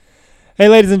Hey,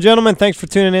 ladies and gentlemen, thanks for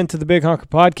tuning in to the Big Honker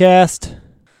Podcast.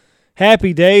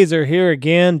 Happy days are here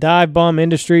again. Dive Bomb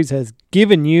Industries has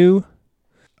given you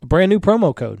a brand new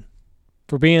promo code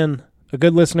for being a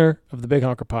good listener of the Big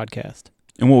Honker Podcast.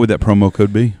 And what would that promo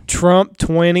code be? Trump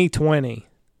 2020.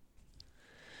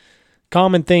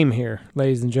 Common theme here,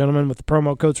 ladies and gentlemen, with the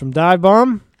promo codes from Dive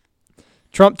Bomb.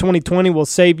 Trump 2020 will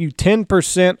save you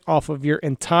 10% off of your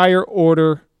entire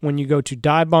order when you go to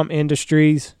Dive Bomb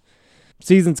Industries.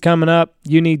 Season's coming up.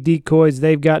 You need decoys.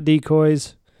 They've got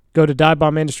decoys. Go to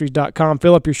divebombindustries.com.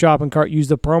 Fill up your shopping cart. Use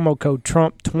the promo code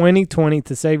Trump2020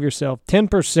 to save yourself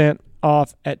 10%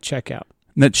 off at checkout.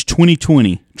 That's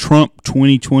 2020. Trump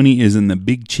 2020 is in the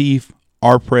big chief,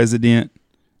 our president,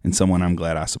 and someone I'm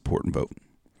glad I support and vote.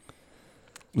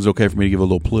 Was it okay for me to give a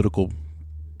little political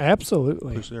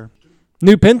Absolutely. push there?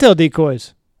 New pintail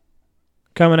decoys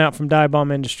coming out from Dive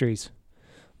Bomb Industries.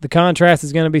 The contrast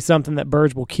is going to be something that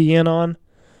birds will key in on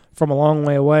from a long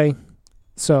way away.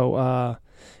 So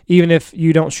even if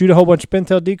you don't shoot a whole bunch of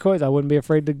pintail decoys, I wouldn't be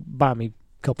afraid to buy me a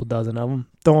couple dozen of them.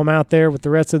 Throw them out there with the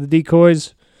rest of the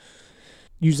decoys.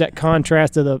 Use that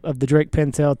contrast of the Drake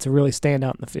pintail to really stand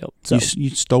out in the field. So You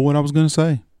stole what I was going to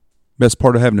say. Best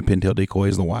part of having a pintail decoy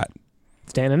is the white.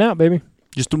 Standing out, baby.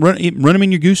 Just run them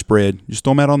in your goose spread. Just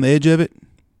throw them out on the edge of it.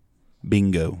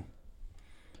 Bingo.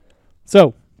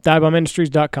 So,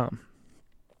 divebombindustries.com.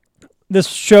 This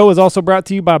show is also brought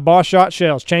to you by Boss Shot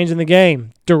Shells, changing the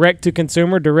game. Direct to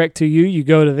consumer, direct to you. You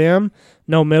go to them.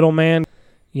 No middleman.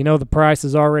 You know the price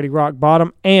is already rock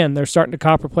bottom, and they're starting to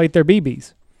copper plate their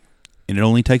BBs. And it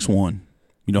only takes one.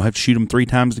 You don't have to shoot them 3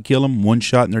 times to kill them. One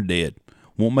shot and they're dead.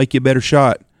 Won't make you a better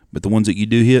shot, but the ones that you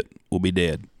do hit will be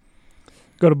dead.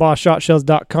 Go to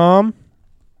BossShotShells.com.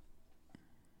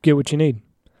 Get what you need.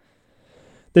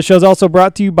 This show is also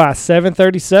brought to you by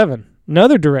 737,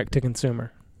 another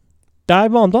direct-to-consumer.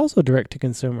 Dive Bomb's also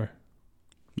direct-to-consumer.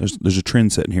 There's a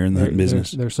trend setting here in the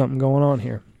business. There's something going on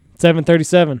here.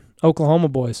 737, Oklahoma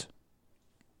boys.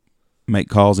 Make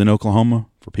calls in Oklahoma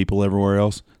for people everywhere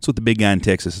else. It's what the big guy in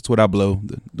Texas. It's what I blow,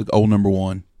 the old number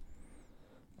one.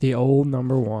 The old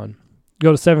number one.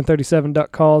 Go to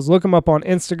 737duckcalls. Look them up on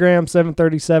Instagram,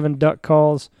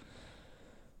 737duckcalls.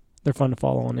 They're fun to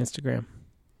follow on Instagram.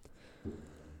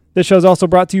 This show is also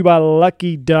brought to you by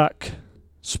Lucky Duck.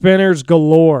 Spinners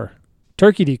galore.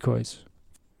 Turkey decoys.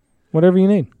 Whatever you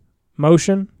need.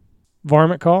 Motion.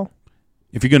 Varmint call.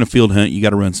 If you're going to field hunt, you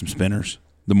got to run some spinners.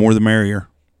 The more the merrier.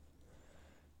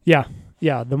 Yeah.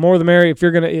 The more the merrier.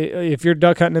 If you're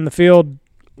duck hunting in the field,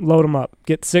 load them up.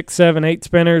 Get 6, 7, 8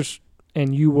 spinners,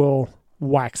 and you will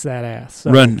wax that ass.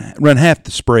 So, run half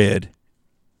the spread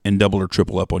and double or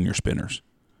triple up on your spinners.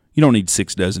 You don't need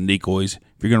 6 dozen decoys.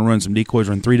 If you're going to run some decoys,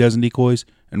 run 3 dozen decoys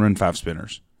and run 5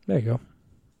 spinners. There you go.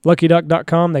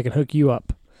 LuckyDuck.com, they can hook you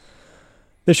up.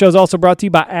 This show is also brought to you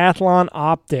by Athlon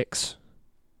Optics.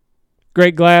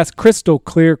 Great glass, crystal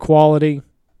clear quality,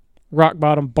 rock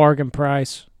bottom bargain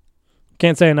price.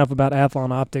 Can't say enough about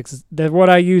Athlon Optics. They're what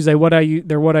I use. They're what I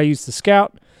use to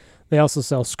scout. They also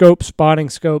sell scopes, spotting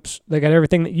scopes. They got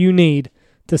everything that you need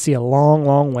to see a long,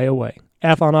 long way away.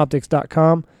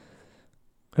 AthlonOptics.com.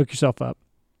 Hook yourself up.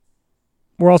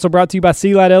 We're also brought to you by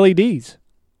Sea Light LEDs.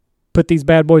 Put these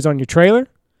bad boys on your trailer.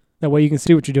 That way you can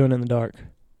see what you're doing in the dark.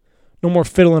 No more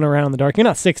fiddling around in the dark. You're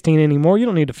not 16 anymore. You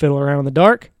don't need to fiddle around in the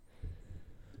dark.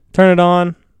 Turn it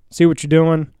on. See what you're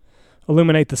doing.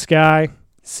 Illuminate the sky.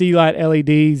 Sea Light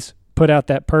LEDs. Put out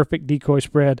that perfect decoy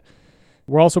spread.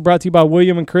 We're also brought to you by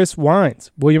William and Chris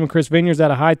Wines. William and Chris Vineyards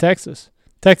out of High Texas.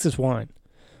 Texas wine.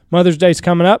 Mother's Day's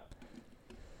coming up.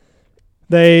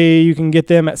 You can get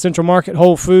them at Central Market,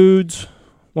 Whole Foods,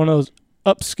 one of those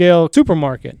upscale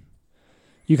supermarket.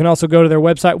 You can also go to their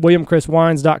website,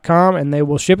 WilliamChrisWines.com, and they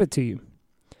will ship it to you.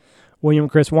 William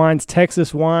Chris Wines,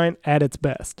 Texas wine at its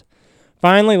best.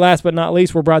 Finally, last but not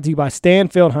least, we're brought to you by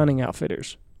Stanfield Hunting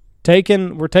Outfitters.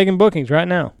 We're taking bookings right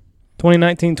now.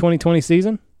 2019-2020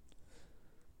 season.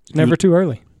 Never too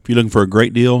early. If you're looking for a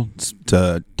great deal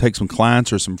to take some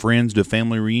clients or some friends to a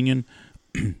family reunion,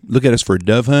 look at us for a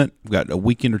dove hunt. We've got a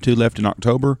weekend or 2 left in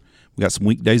October. We've got some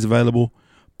weekdays available.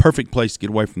 Perfect place to get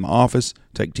away from the office.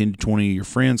 Take 10 to 20 of your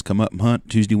friends, come up and hunt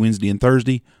Tuesday, Wednesday, and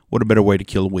Thursday. What a better way to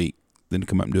kill a week than to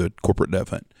come up and do a corporate dove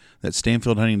hunt. That's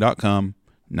StanfieldHunting.com,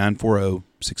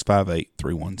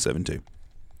 940-658-3172.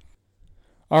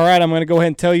 All right, I'm going to go ahead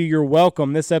and tell you you're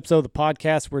welcome. This episode of the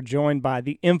podcast, we're joined by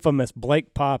the infamous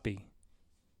Blake Poppe.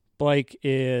 Blake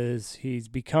he's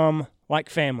become like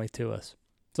family to us.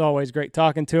 It's always great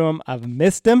talking to him. I've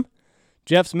missed him.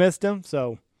 Jeff's missed him,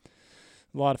 so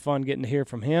a lot of fun getting to hear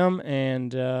from him.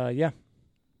 And,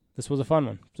 this was a fun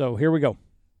one. So here we go.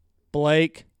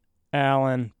 Blake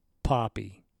Allen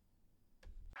Poppe.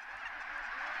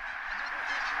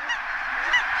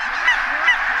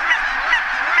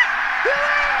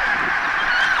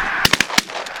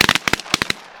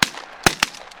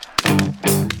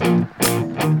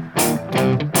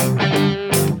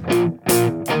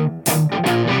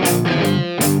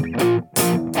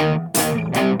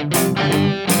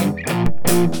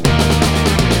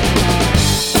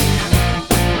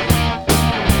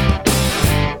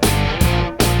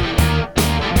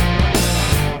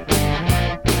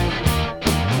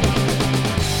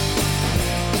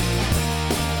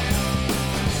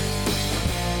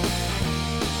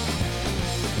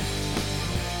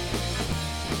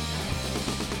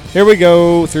 Here we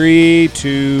go. 3,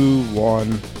 2,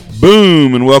 1.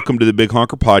 Boom, and welcome to the Big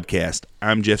Honker Podcast.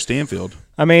 I'm Jeff Stanfield.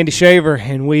 I'm Andy Shaver,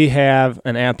 and we have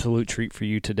an absolute treat for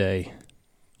you today.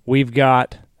 We've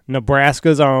got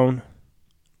Nebraska's own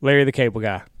Larry the Cable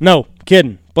Guy. No,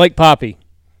 kidding. Blake Poppe.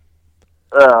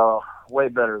 Oh, way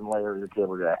better than Larry the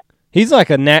Cable Guy. He's like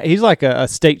a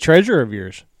state treasurer of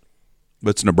yours. But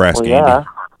it's Nebraska, Well, yeah. Andy.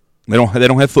 They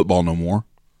don't have football no more.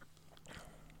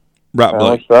 Right,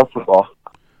 Blake. I like football.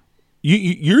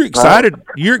 You're excited.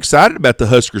 You're excited about the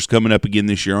Huskers coming up again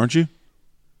this year, aren't you?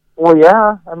 Well,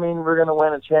 yeah. I mean, we're going to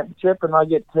win a championship, and I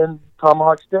get 10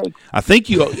 tomahawk steaks. I think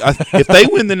if they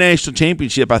win the national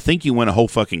championship, I think you win a whole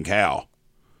fucking cow.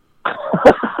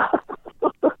 That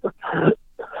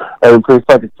would be pretty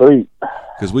fucking sweet.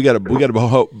 Because we got to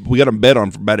bet on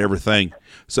about everything.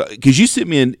 So, because you sent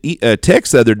me a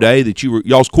text the other day that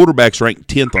y'all's quarterbacks ranked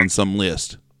 10th on some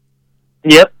list.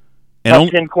 Yep. And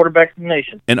Top 10 quarterbacks in the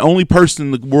nation. And only person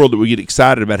in the world that would get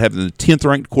excited about having the 10th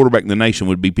ranked quarterback in the nation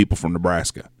would be people from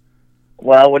Nebraska.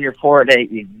 Well, when you're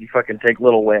 4-8, you fucking take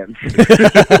little wins.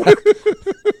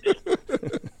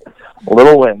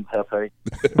 Little wins, Hefe.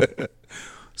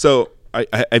 So,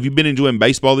 have you been enjoying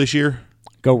baseball this year?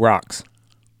 Go Rocks.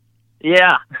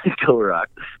 Yeah. Go Rock.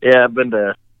 Yeah, I've been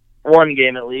to one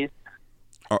game at least.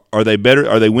 Are they better?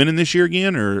 Are they winning this year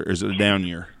again, or is it a down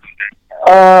year?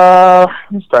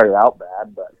 We started out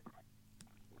bad, but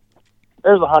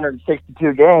there's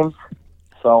 162 games,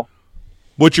 so.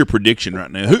 What's your prediction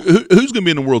right now? Who's going to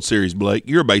be in the World Series, Blake?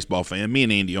 You're a baseball fan. Me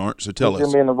and Andy aren't, so tell us.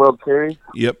 Who's going to be in the World Series?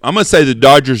 Yep. I'm going to say the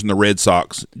Dodgers and the Red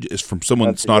Sox, just from someone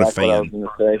that's not exactly a what I was fan.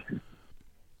 going to say.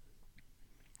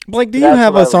 Blake, do you That's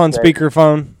have what I us would on say.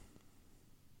 speakerphone?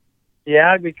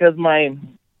 Yeah, because my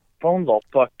phone's all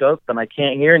fucked up, and I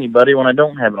can't hear anybody when I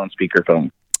don't have it on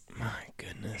speakerphone. My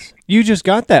goodness. You just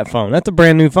got that phone. That's a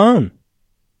brand new phone.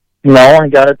 No, I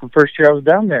got it the first year I was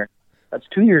down there. That's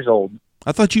 2 years old.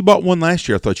 I thought you bought one last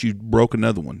year. I thought you broke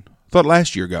another one. I thought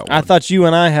last year got one. I thought you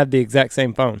and I had the exact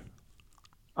same phone.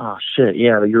 Oh, shit,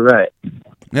 yeah, you're right.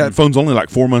 Yeah, that phone's only like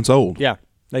 4 months old. Yeah.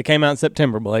 They came out in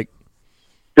September, Blake.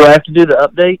 Do I have to do the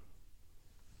update?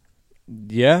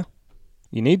 Yeah.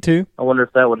 You need to. I wonder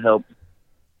if that would help.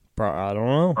 I don't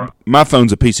know. My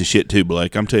phone's a piece of shit too,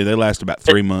 Blake. I'm telling you, they last about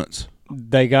 3 months.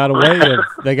 They got a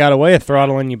way of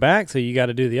throttling you back, so you got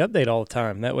to do the update all the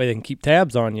time. That way they can keep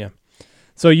tabs on you.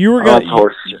 So you were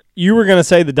gonna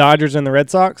say the Dodgers and the Red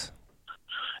Sox?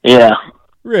 Yeah.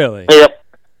 Really? Yep.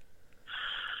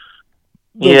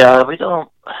 Yeah, we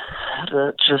don't.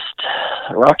 Just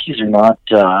Rockies are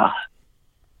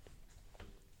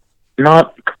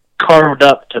not carved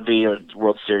up to be a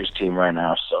World Series team right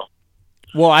now. So.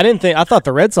 Well, I thought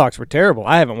the Red Sox were terrible.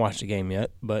 I haven't watched a game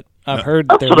yet, but I've heard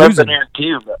That's they're what I've losing. been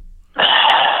hearing too. But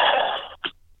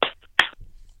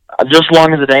just as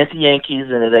long as it ain't the Yankees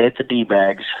and it ain't the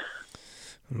D-bags.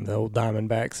 The old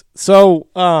Diamondbacks. So,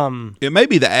 It may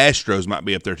be the Astros might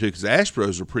be up there too, because the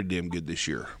Astros are pretty damn good this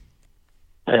year.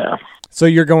 Yeah. so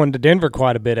you're going to Denver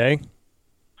quite a bit, eh?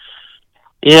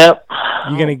 Yep.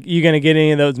 You gonna get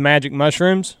any of those magic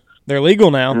mushrooms? They're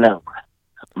legal now. No.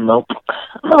 Nope.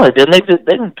 No, they didn't. They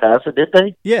didn't pass it, did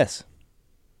they? Yes.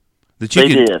 That you They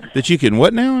can, did. That you can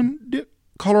what now in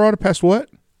Colorado passed what?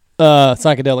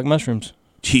 Psychedelic mushrooms.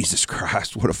 Jesus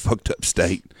Christ, what a fucked up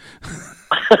state.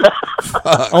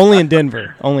 Only in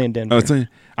Denver. Only in Denver.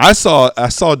 I saw a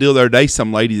deal the other day.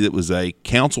 Some lady that was a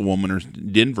councilwoman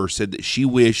in Denver said that she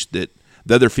wished that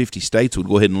the other 50 states would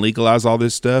go ahead and legalize all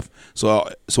this stuff, so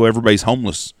everybody's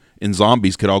homeless and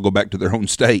zombies could all go back to their own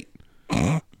state.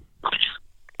 I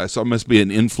saw it must be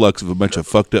an influx of a bunch of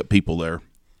fucked up people there.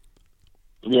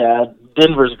 Yeah,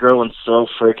 Denver's growing so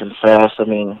freaking fast. I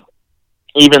mean,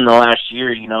 even the last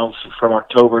year, from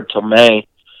October till May,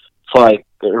 it's like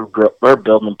they're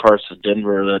building parts of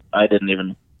Denver that I didn't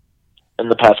even in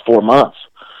the past 4 months,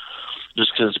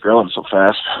 just because it's growing so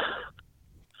fast.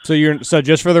 So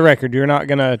just for the record, you're not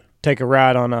gonna take a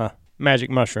ride on a magic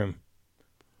mushroom?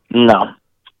 No.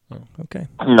 Oh, okay.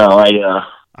 No,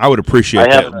 I would appreciate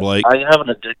that, Blake. I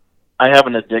have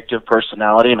an addictive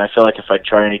personality, and I feel like if I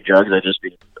try any drugs, I'd just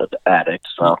be an addict.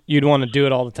 So You'd want to do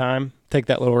it all the time? Take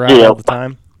that little ride Yeah. all the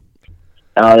time?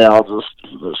 I'll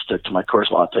just stick to my Coors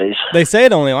lattes. They say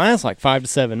it only lasts like 5 to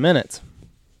 7 minutes.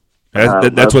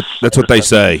 That's what they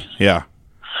say. Yeah.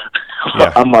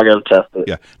 Yeah. I'm not going to test it.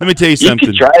 Yeah. Let me tell you You something.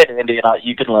 can try it, Andy, and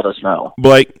you can let us know.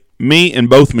 Blake, me and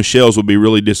both Michelles will be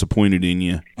really disappointed in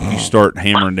you if you start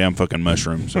hammering down fucking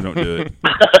mushrooms, so don't do it.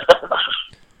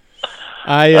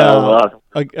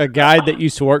 A guy that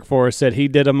used to work for us said he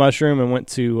did a mushroom and went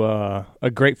to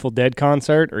a Grateful Dead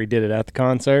concert, or he did it at the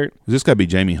concert. This got to be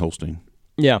Jamie Holstein.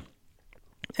 Yeah.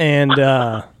 And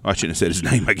I shouldn't have said his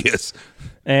name, I guess.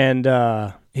 And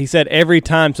he said every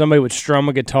time somebody would strum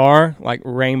a guitar, like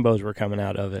rainbows were coming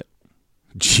out of it.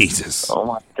 Jesus. Oh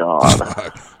my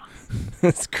God.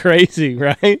 It's crazy,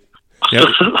 right? Yep.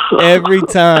 Every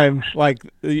time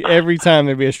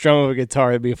there'd be a strum of a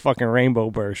guitar, there'd be a fucking rainbow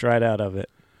burst right out of it.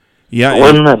 Yeah.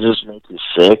 Wouldn't that just make you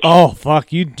sick? Oh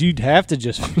fuck, you'd have to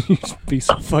just be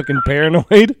so fucking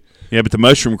paranoid. Yeah, but the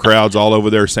mushroom crowd's all over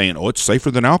there saying, "Oh, it's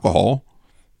safer than alcohol."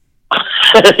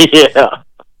 Yeah.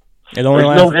 It only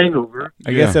There's lasts. no hangover.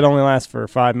 I guess it only lasts for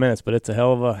 5 minutes, but it's a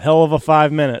hell of a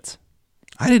 5 minutes.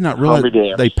 I did not realize Probably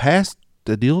damn. they passed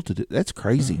the deal to do. That's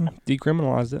crazy. Mm-hmm.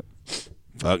 Decriminalized it.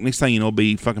 Fuck. Next thing you know, it'll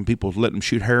be fucking people letting them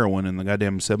shoot heroin in the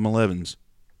goddamn 7-Elevens.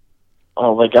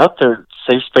 Oh, they got their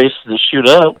safe spaces to shoot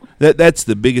up. That's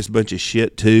the biggest bunch of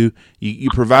shit too. You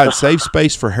provide safe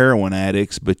space for heroin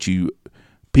addicts, but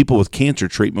people with cancer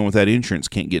treatment without insurance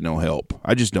can't get no help.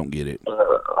 I just don't get it.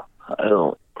 I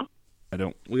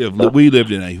don't. We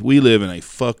live in a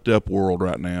fucked up world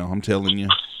right now. I'm telling you.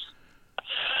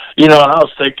 You know, I was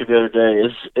thinking the other day,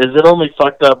 is it only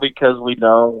fucked up because we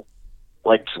know,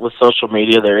 like with social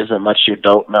media, there isn't much you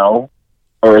don't know,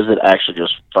 or is it actually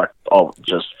just fucked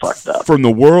up?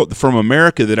 From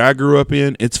America that I grew up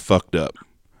in, it's fucked up.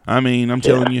 I mean, I'm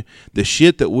telling you, the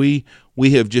shit that we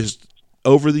have just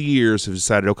over the years have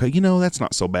decided, okay, that's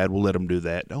not so bad. We'll let them do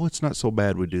that. Oh, it's not so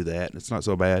bad. We do that. It's not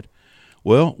so bad.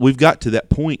 Well, we've got to that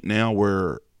point now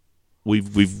where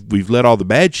we've let all the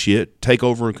bad shit take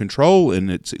over and control, and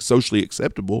it's socially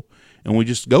acceptable, and we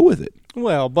just go with it.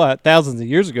 Well, but thousands of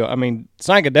years ago, I mean,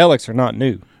 psychedelics are not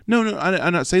new. No,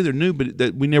 I'm not saying they're new, but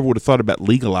that we never would have thought about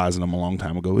legalizing them a long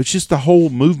time ago. It's just the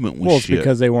whole movement was it's shit.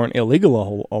 because they weren't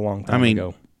illegal a long time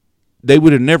ago. They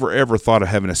would have never, ever thought of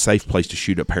having a safe place to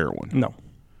shoot up heroin. No.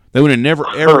 They would have never,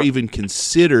 ever even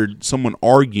considered someone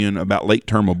arguing about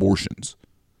late-term abortions.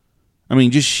 I mean,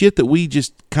 just shit that we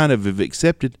just kind of have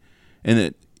accepted. And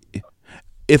that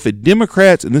if the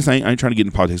Democrats, and I ain't trying to get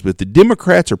into politics, but if the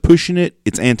Democrats are pushing it,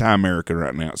 it's anti-American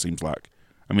right now, it seems like.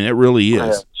 I mean, it really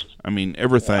is. I mean,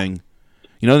 everything.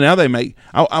 Now they make,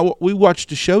 we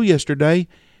watched a show yesterday,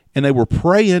 and they were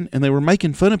praying, and they were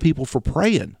making fun of people for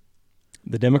praying.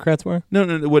 The Democrats were? No,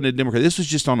 it wasn't a Democrat. This was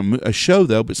just on a show,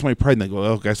 though, but somebody prayed, and they go,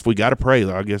 well, I guess we got to pray,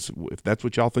 though. I guess if that's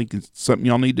what y'all think is something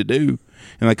y'all need to do.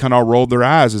 And they kind of all rolled their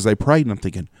eyes as they prayed, and I'm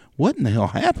thinking, what in the hell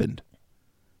happened?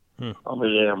 Oh,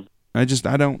 yeah.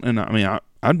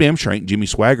 I'm damn sure ain't Jimmy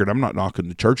Swaggart. I'm not knocking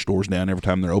the church doors down every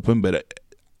time they're open, but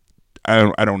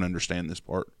I don't understand this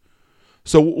part.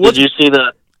 So did you see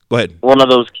that? Go ahead. One of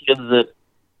those kids that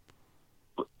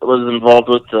was involved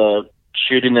with the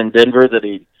shooting in Denver, that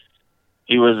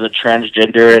he was a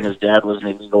transgender and his dad was an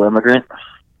illegal immigrant.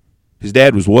 His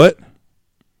dad was what?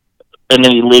 An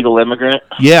illegal immigrant.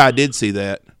 Yeah, I did see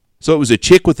that. So it was a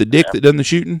chick with a dick that done the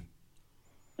shooting?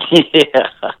 Yeah.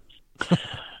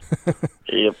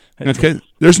 Yep. Okay.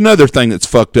 There's another thing that's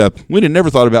fucked up. We'd have never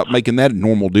thought about making that a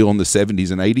normal deal in the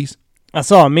 70s and 80s. I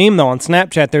saw a meme, though, on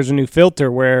Snapchat. There's a new filter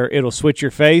where it'll switch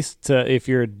your face to, if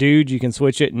you're a dude, you can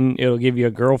switch it, and it'll give you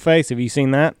a girl face. Have you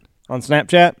seen that on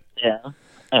Snapchat? Yeah.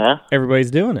 Yeah.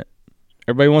 Everybody's doing it.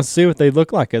 Everybody wants to see what they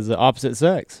look like as the opposite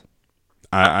sex.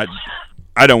 I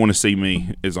don't want to see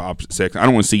me as opposite sex. I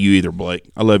don't want to see you either, Blake.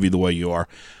 I love you the way you are.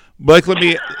 Blake,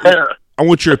 I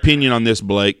want your opinion on this,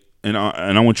 Blake, and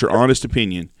I want your honest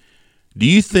opinion. Do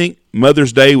you think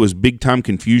Mother's Day was big-time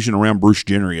confusion around Bruce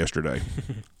Jenner yesterday?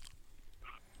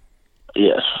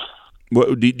 Yes.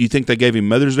 What, do you think they gave him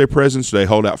Mother's Day presents, or they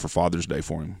hold out for Father's Day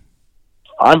for him?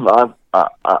 I'm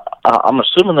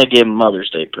assuming they gave him Mother's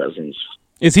Day presents.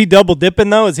 Is he double dipping,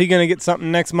 though? Is he going to get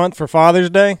something next month for Father's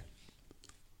Day?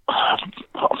 Oh,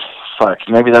 fuck.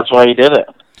 Maybe that's why he did it.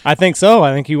 I think so.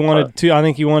 I think he wanted to. I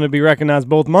think he wanted to be recognized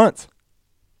both months.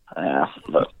 Yeah,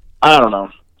 but I don't know.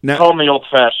 Now, call me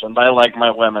old-fashioned. I like my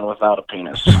women without a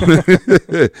penis.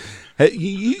 Hey,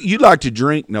 you like to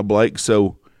drink now, Blake,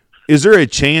 so is there a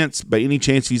chance, by any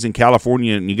chance he's in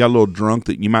California and you got a little drunk,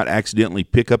 that you might accidentally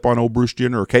pick up on old Bruce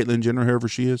Jenner or Caitlyn Jenner, whoever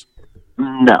she is?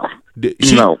 No.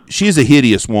 No. She is a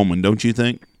hideous woman, don't you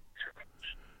think?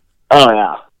 Oh,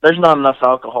 yeah. There's not enough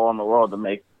alcohol in the world to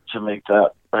make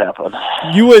that happen.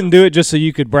 You wouldn't do it just so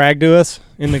you could brag to us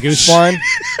in the goose blind?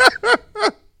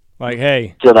 Like,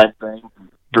 hey. Did I think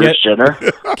Bruce Jenner?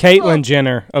 Caitlyn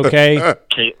Jenner, okay?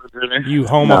 Caitlyn Jenner? You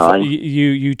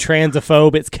you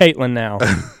transphobe. It's Caitlyn now.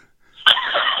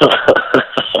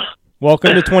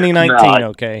 Welcome to 2019,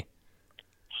 okay?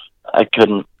 I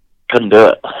couldn't do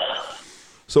it.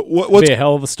 So what's be a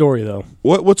hell of a story, though.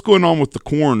 What's going on with the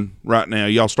corn right now?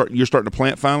 You're starting to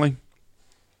plant finally?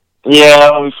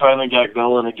 Yeah, we finally got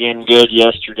going again good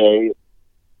yesterday.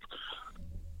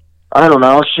 I don't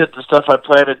know. Shit, the stuff I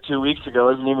planted 2 weeks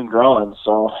ago isn't even growing,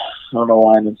 so I don't know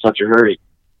why I'm in such a hurry.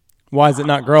 Why is it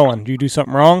not growing? Do you do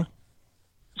something wrong?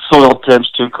 Soil temp's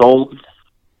too cold.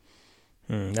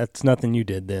 That's nothing you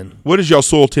did then. What is y'all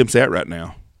soil temps at right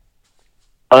now?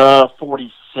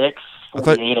 46,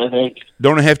 48, I think.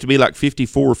 Don't it have to be like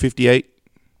 54 or 58?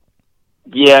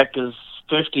 Yeah, because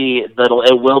 50,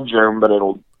 it will germ, but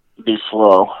it'll be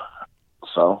slow.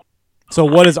 So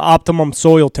what is optimum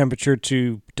soil temperature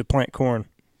to plant corn?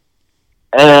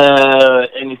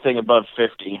 Anything above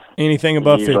 50. Anything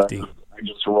above 50. I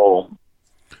just roll.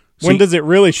 When does it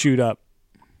really shoot up?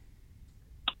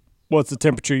 What's the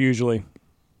temperature usually?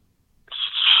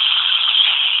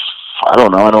 I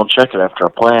don't know. I don't check it after I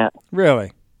plant.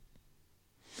 Really?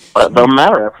 But it doesn't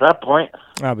matter after that point.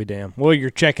 I'll be damned. Well,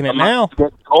 you're checking it now. It's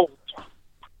getting cold.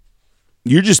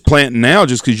 You're just planting now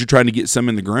just because you're trying to get some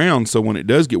in the ground, so when it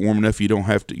does get warm enough,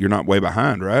 you're not way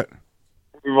behind, right?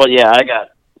 Well, yeah, I got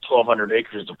 1,200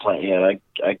 acres to plant. Yeah,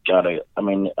 I got it. I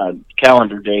mean,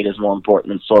 calendar date is more important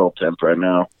than soil temp right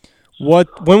now.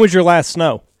 When was your last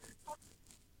snow?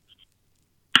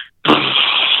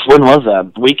 When was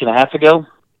that? A week and a half ago?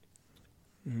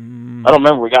 I don't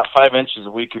remember. We got 5 inches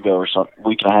a week ago or something. A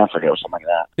week and a half ago, something like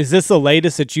that. Is this the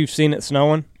latest that you've seen it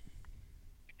snowing?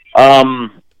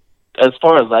 As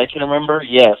far as I can remember,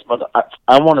 yes. But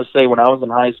I want to say when I was in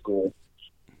high school,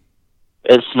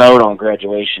 it snowed on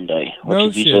graduation day, which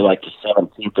is usually like the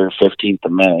 17th or 15th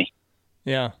of May.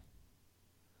 Yeah.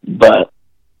 But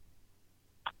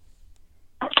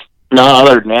no,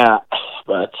 other than that,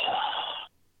 but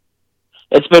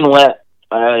it's been wet.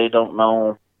 I don't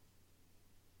know.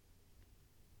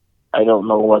 I don't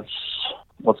know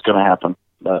what's going to happen.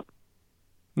 But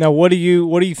now, what do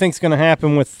you think's going to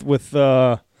happen with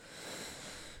the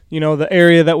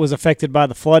area that was affected by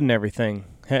the flood and everything?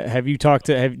 Have you talked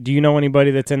to? Do you know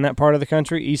anybody that's in that part of the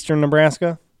country, eastern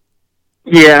Nebraska?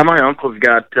 Yeah, my uncle's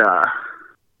got some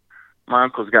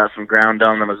ground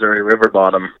down the Missouri River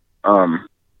bottom, down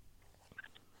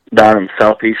in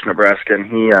southeast Nebraska,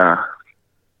 and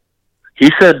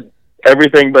he said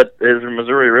everything but his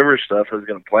Missouri River stuff is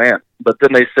going to plant. But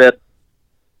then they said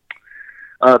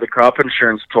the crop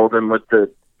insurance told him with the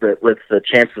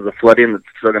chances of flooding that's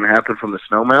still going to happen from the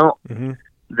snowmelt,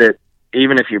 that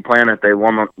even if you plant it, they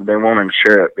won't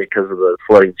insure it because of the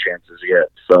flooding chances yet.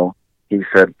 So he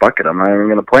said, "Fuck it, I'm not even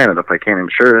going to plant it if I can't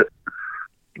insure it."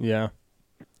 Yeah,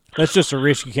 that's just a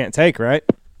risk you can't take, right?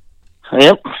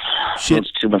 Yep. Shit.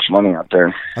 It's too much money out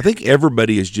there. I think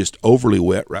everybody is just overly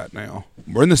wet right now.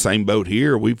 We're in the same boat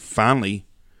here. We finally,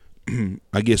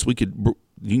 I guess you can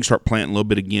start planting a little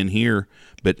bit again here,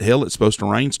 but hell, it's supposed to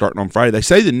rain starting on Friday. They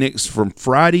say the next, from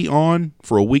Friday on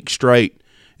for a week straight,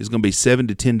 is going to be 7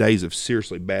 to 10 days of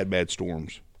seriously bad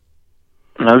storms.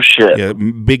 No shit. Yeah,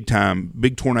 big time,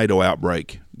 big tornado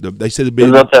outbreak. They said the big.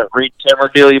 Is that Reed Timmer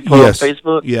deal you put on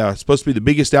Facebook? Yeah, it's supposed to be the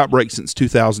biggest outbreak since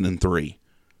 2003.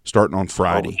 Starting on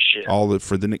Friday,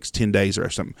 for the next 10 days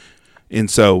or something. And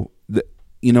so,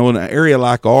 in an area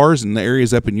like ours and the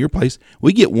areas up in your place,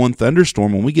 we get one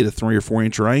thunderstorm and we get a 3 or 4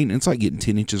 inch rain. It's like getting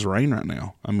 10 inches of rain right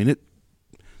now. I mean,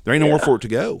 there ain't nowhere for it to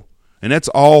go. And that's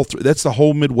all. That's the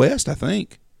whole Midwest, I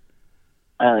think.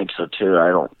 I think so too. I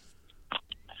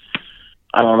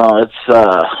don't know. It's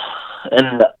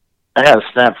and I got a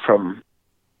snap from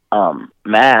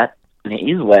Matt, and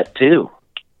he's wet too.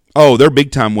 Oh, they're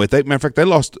big time wet. Matter of fact, they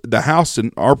lost the house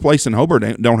in our place in Hobart.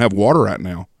 Don't have water right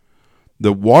now.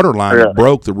 The water line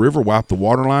broke. The river wiped the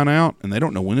water line out, and they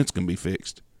don't know when it's going to be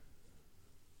fixed.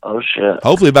 Oh shit!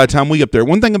 Hopefully, by the time we get up there.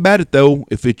 One thing about it though,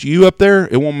 if it's you up there,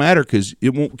 it won't matter because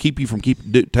it won't keep you from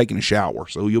taking a shower.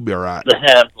 So you'll be all right.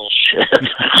 Bullshit.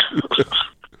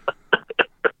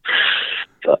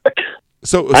 Fuck.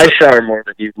 So I shower more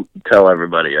than you tell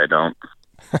everybody. I don't.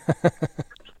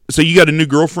 So you got a new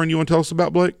girlfriend you want to tell us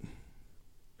about, Blake?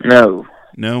 No.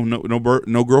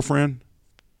 No girlfriend?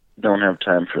 Don't have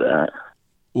time for that.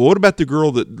 Well, what about the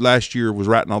girl that last year was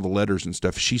writing all the letters and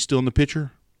stuff? Is she still in the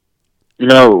picture?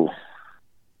 No.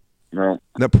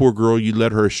 That poor girl, you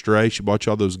led her astray. She bought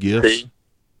you all those gifts. See?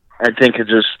 I think it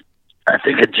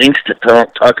jinxed it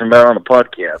talking about it on the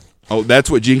podcast. Oh, that's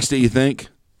what jinxed it, you think?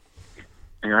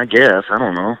 Yeah, I guess. I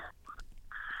don't know.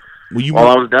 Well, While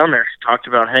I was down there, she talked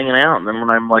about hanging out, and then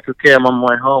when I'm like, okay, I'm on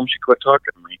my way home, she quit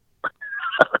talking to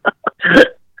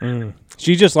me.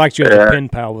 She just liked you as a pen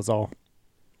pal was all.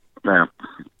 Yeah.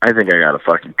 I think I got a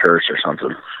fucking curse or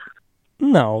something.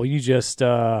 No, you just,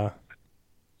 you're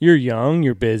young,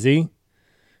 you're busy,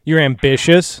 you're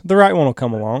ambitious. The right one will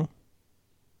come along.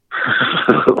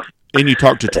 And you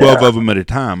talk to 12 of them at a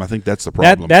time. I think that's the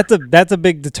problem. That's a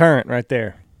big deterrent right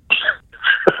there.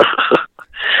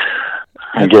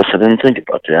 I guess I didn't think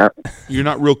about that. You're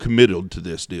not real committed to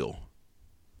this deal.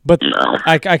 But No.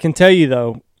 I can tell you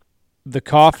though, the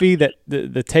coffee that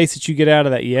the taste that you get out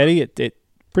of that Yeti, it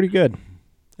pretty good.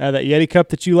 Out of that Yeti cup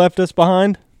that you left us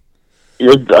behind,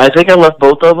 I think I left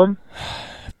both of them.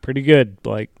 pretty good,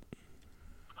 Blake.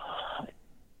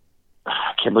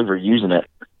 I can't believe we're using it.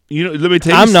 You know, let me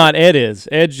tell you. I'm not. Ed is.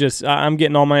 Ed's just. I'm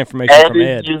getting all my information Ed from is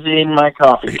Ed. using my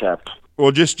coffee cup.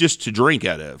 Well, just to drink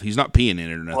out of. He's not peeing in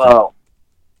it or nothing.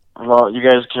 Well, you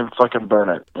guys can fucking burn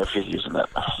it if he's using it.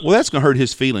 Well, that's gonna hurt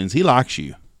his feelings. He likes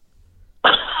you.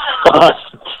 I'm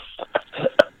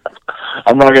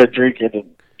not gonna drink it.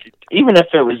 Even if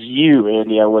it was you,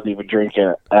 Andy, I wouldn't even drink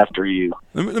it after you.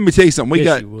 Let me tell you something.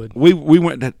 Yes, you would. We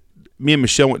went to, me and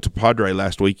Michelle went to Padre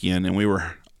last weekend, and we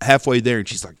were halfway there, and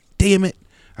she's like, "Damn it!"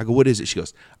 I go, "What is it?" She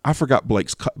goes, "I forgot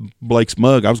Blake's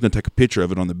mug. I was going to take a picture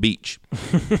of it on the beach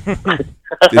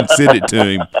and send it to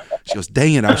him." She goes,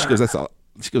 "Dang it!" She goes, "That's all."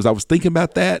 She goes, "I was thinking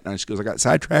about that," and she goes, "I got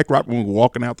sidetracked right when we were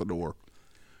walking out the door."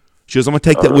 She goes, "I'm going to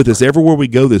take that with us everywhere we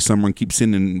go this summer and keep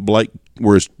sending Blake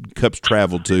where his cups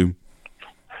traveled to."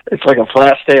 It's like a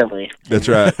flat Stanley. That's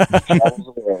right.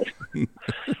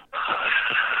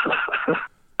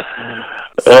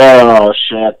 Oh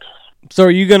shit! So,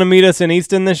 are you going to meet us in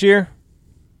Easton this year?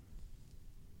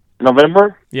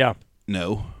 November? Yeah.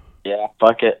 No. Yeah,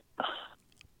 fuck it.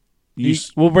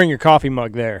 We'll bring your coffee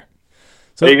mug there.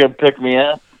 So Are you gonna pick me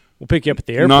up? we'll pick you up at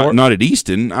the airport. Not at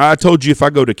Easton. I told you if I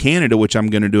go to Canada, which I'm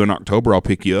going to do in October, I'll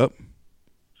pick you up.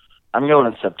 I'm going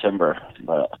in September,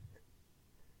 but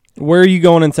Where are you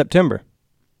going in September?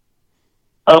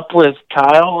 up with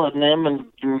Kyle and them, and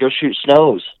you can go shoot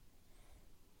snows.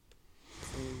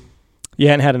 You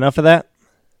hadn't had enough of that?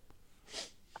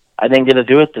 I didn't get to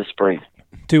do it this spring.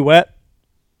 Too wet?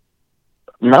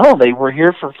 No, they were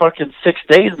here for fucking 6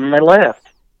 days and they left.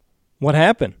 What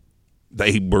happened?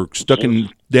 They were stuck in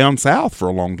down south for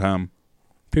a long time.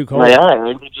 Too cold?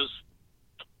 Yeah,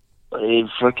 they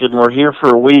fucking were here for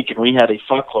a week and we had a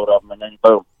fuckload of them, and then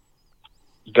boom,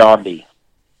 Gandhi.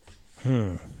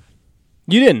 You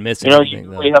didn't miss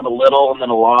anything, though. We have a little and then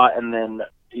a lot, and then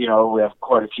we have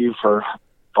quite a few for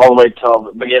all the way till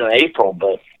the beginning of April.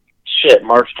 But shit,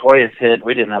 March 20th hit,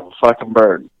 we didn't have a fucking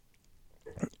bird.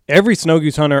 Every snow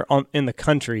goose hunter in the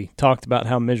country talked about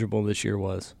how miserable this year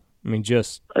was. I mean,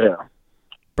 just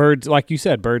birds, like you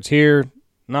said, birds here,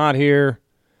 not here,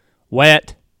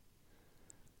 wet.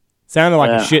 Sounded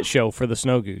like a shit show for the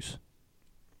snow goose.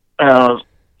 I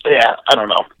don't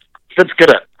know. It's good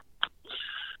at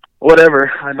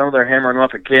whatever. I know they're hammering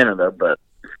off in Canada, but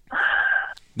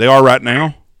They are right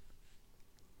now.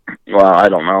 well, I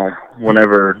don't know.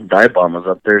 Whenever Dive Bomb was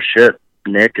up there, shit,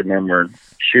 Nick and them were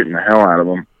shooting the hell out of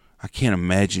them. I can't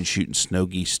imagine shooting snow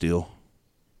geese still.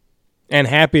 And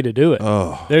happy to do it.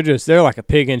 Oh, They're like a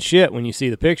pig in shit when you see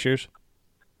the pictures.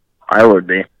 I would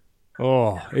be.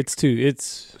 Oh,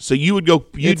 so you'd go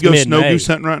mid-May. snow goose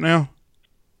hunting right now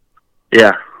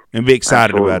Yeah. and be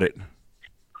excited Absolutely. about it.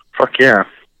 Fuck yeah.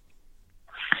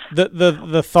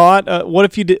 the thought. What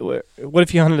if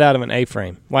you hunted out of an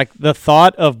A-frame? Like the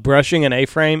thought of brushing an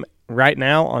A-frame right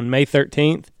now on May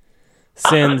 13th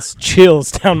sends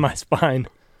chills down my spine.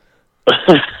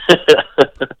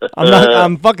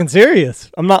 I'm fucking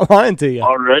serious. I'm not lying to you.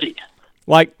 Already.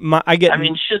 Like I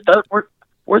mean, shit.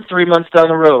 We're 3 months down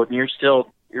the road, and you're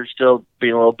still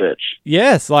being a little bitch.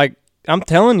 Yes, like I'm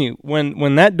telling you,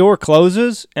 when that door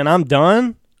closes and I'm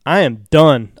done, I am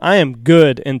done. I am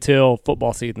good until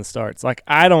football season starts. Like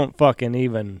I don't fucking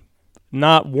even,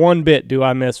 not one bit do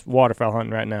I miss waterfowl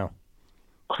hunting right now.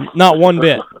 Not one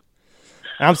bit.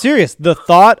 I'm serious. The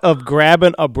thought of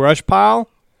grabbing a brush pile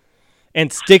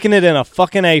and sticking it in a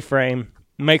fucking A-frame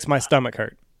makes my stomach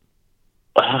hurt.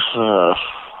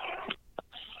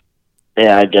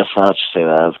 Yeah, I guess I'll just say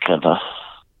that. That's kind of.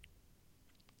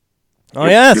 Oh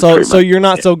yeah, so you're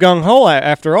not so gung ho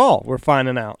after all. We're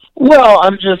finding out. Well,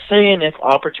 I'm just saying, if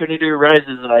opportunity arises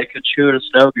and I could shoot a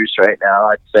snow goose right now,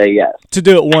 I'd say yes. To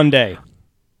do it one day.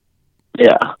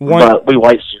 Yeah, but we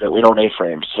white shoot it. We don't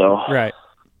A-frame, so. Right.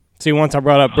 See, once I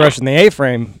brought up brushing the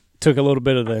A-frame, took a little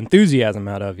bit of the enthusiasm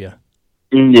out of you.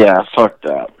 Yeah, fuck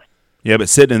that. Yeah, but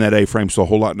sitting in that A-frame's a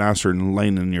whole lot nicer than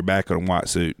laying in your back on a white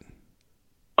suit.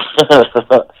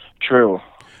 True.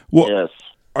 Well, yes.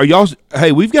 are y'all?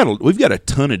 Hey, we've got a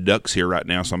ton of ducks here right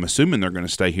now, so I'm assuming they're going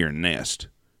to stay here and nest.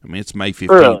 I mean, it's May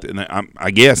 15th, and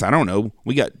I guess I don't know.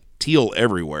 We got teal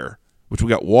everywhere, which we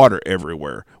got water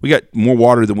everywhere. We got more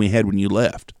water than we had when you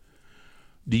left.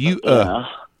 Do you?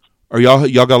 Are y'all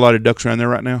got a lot of ducks around there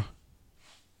right now?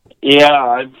 Yeah,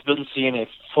 I've been seeing a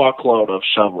fuckload of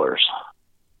shovelers.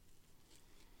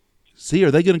 See,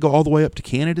 are they going to go all the way up to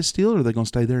Canada still, or are they going to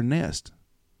stay there and nest?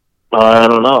 I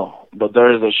don't know, but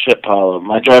there is a shit pile of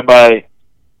them. I drive by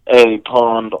a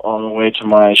pond on the way to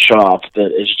my shop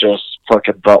that is just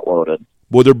fucking butt loaded.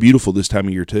 Boy, they're beautiful this time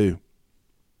of year too.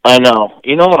 I know.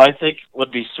 You know what I think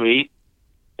would be sweet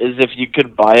is if you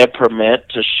could buy a permit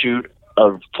to shoot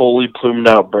a fully plumed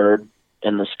out bird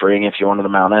in the spring if you wanted to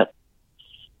mount it.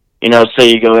 You know, say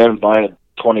you go in and buy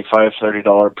a $25,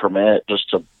 $30 permit just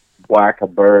to whack a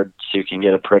bird so you can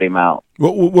get a pretty mount.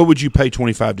 What would you pay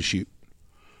 $25 to shoot?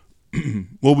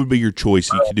 What would be your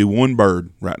choice? You could do one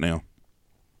bird right now.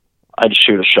 I'd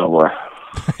shoot a shoveler.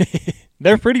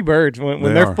 They're pretty birds when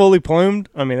they're fully plumed.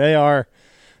 I mean,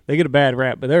 they get a bad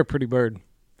rap, but they're a pretty bird.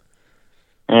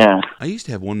 Yeah. I used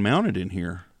to have one mounted in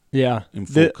here. Yeah. In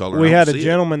full color. We had a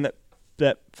gentleman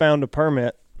that found a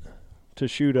permit to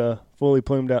shoot a fully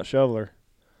plumed out shoveler.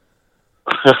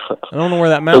 I don't know where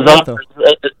that mount went, though.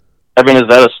 I mean, is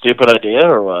that a stupid idea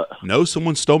or what? No,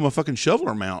 someone stole my fucking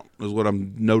shoveler mount is what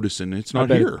I'm noticing. It's not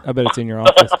here. I bet it's in your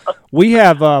office. We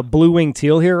have blue-winged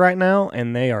teal here right now,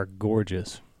 and they are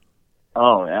gorgeous.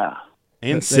 Oh, yeah.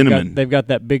 And cinnamon. They've got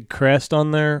that big crest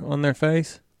on their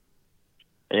face.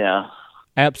 Yeah.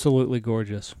 Absolutely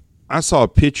gorgeous. I saw a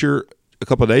picture a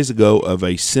couple of days ago of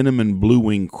a cinnamon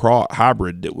blue-wing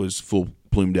hybrid that was full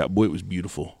plumed out. Boy, it was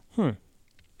beautiful.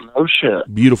 No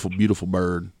shit. Beautiful, beautiful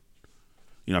bird.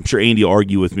 You know, I'm sure Andy will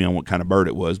argue with me on what kind of bird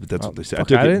it was, but that's what they said.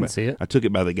 I didn't see it. I took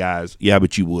it by the guys. Yeah,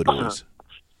 but you would always.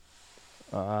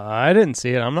 I didn't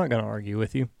see it. I'm not going to argue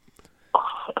with you.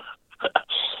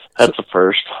 That's the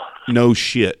first. No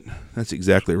shit. That's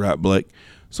exactly right, Blake.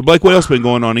 So, Blake, what else been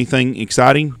going on? Anything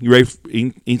exciting? You ready for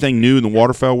anything new in the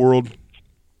waterfowl world?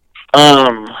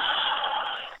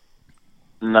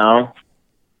 No.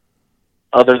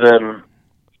 Other than,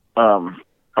 I'm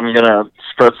going to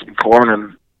spread some corn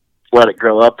and let it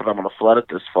grow up, and I'm going to flood it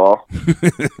this fall.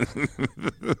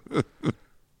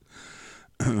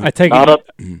 I take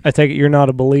it you're not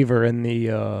a believer in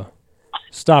the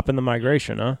stopping the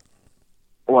migration, huh?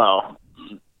 Well,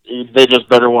 they just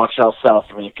better watch out south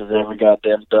of me because every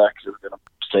goddamn duck is going to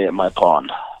stay at my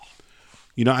pond.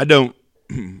 You know, I don't.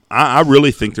 I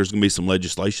really think there's going to be some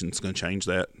legislation that's going to change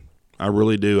that. I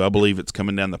really do. I believe it's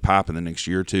coming down the pipe in the next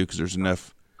year or two because there's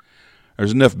enough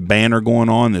banner going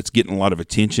on that's getting a lot of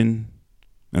attention,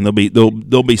 and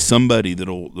there'll be somebody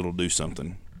that'll do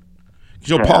something.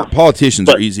 You know, politicians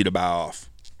are easy to buy off.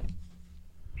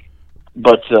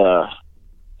 But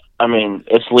I mean,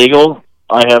 it's legal.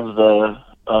 I have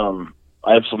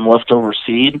some leftover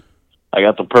seed. I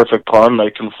got the perfect pond they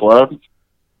can flood.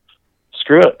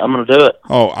 Screw it, I'm going to do it.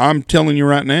 Oh, I'm telling you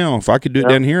right now, if I could do it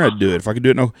down here, I'd do it. If I could do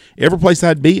it every place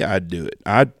I'd be, I'd do it.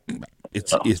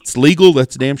 It's legal.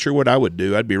 That's damn sure what I would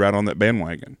do. I'd be right on that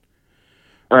bandwagon.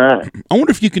 All right. I wonder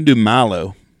if you can do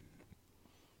Milo.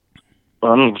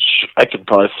 I could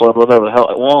probably flood whatever the hell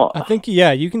I want. I think,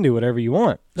 yeah, you can do whatever you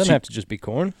want. Doesn't have to just be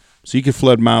corn. So you could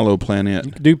flood Milo Planet.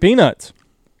 You could do peanuts.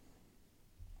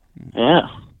 Yeah.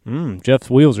 Jeff's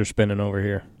wheels are spinning over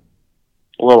here.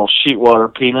 Little sheet water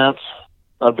peanuts.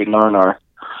 That'd be nar.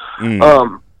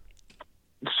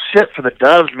 Shit for the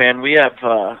doves, man. We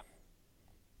have,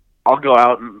 I'll go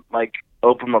out and,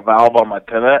 open the valve on my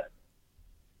pivot,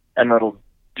 and it'll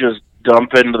just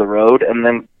dump into the road, and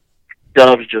then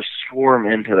doves just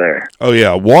swarm into there. Oh,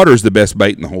 yeah. Water's the best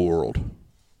bait in the whole world.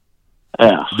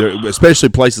 Yeah. Especially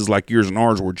places like yours and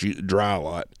ours where it's dry a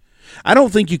lot. I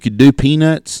don't think you could do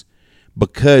peanuts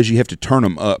because you have to turn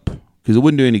them up. Because it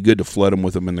wouldn't do any good to flood them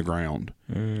with them in the ground.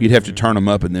 You'd have to turn them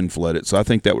up and then flood it. So I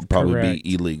think that would probably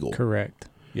be illegal. Correct.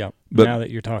 Yep. But now that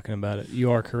you're talking about it,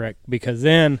 you are correct. Because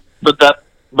then... But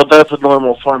that's a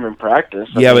normal farming practice.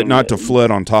 But not to flood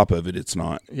on top of it. It's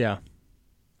not. Yeah.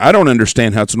 I don't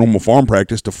understand how it's a normal farm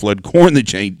practice to flood corn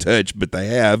that you ain't touched, but they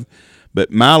have. But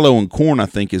Milo and corn, I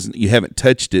think, you haven't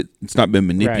touched it. It's not been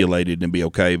manipulated and be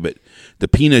okay. But the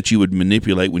peanuts you would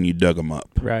manipulate when you dug them up.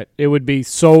 Right. It would be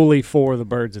solely for the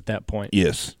birds at that point.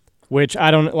 Yes. Which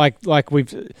I don't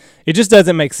it just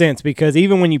doesn't make sense because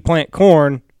even when you plant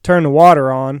corn, turn the water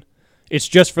on, it's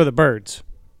just for the birds.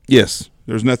 Yes.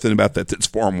 There's nothing about that that's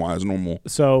farm-wise normal.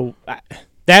 So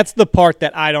that's the part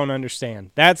that I don't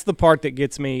understand. That's the part that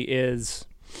gets me is...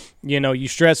 you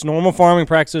stress normal farming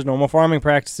practices,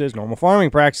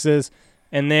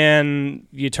 and then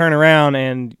you turn around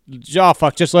and,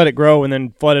 just let it grow and then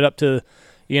flood it up to,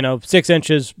 6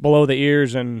 inches below the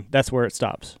ears, and that's where it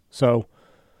stops. So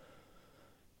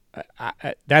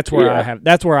that's where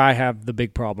I have the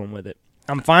big problem with it.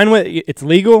 I'm fine with it. It's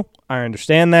legal. I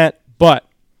understand that, but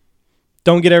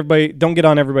don't get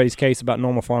on everybody's case about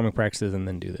normal farming practices and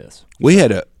then do this.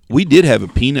 We did have a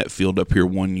peanut field up here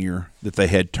one year that they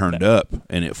had turned up,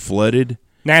 and it flooded.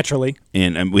 Naturally.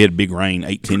 And we had big rain,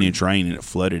 10-inch rain, and it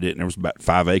flooded it, and there was about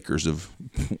 5 acres of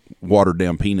watered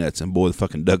down peanuts, and boy, the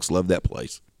fucking ducks loved that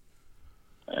place.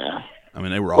 Yeah. I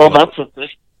mean, they were all. Well, that's what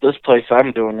this place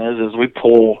I'm doing is we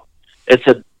pull. It's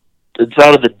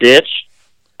out of the ditch,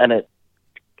 and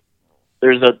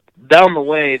there's down the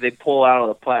way they pull out of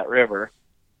the Platte River,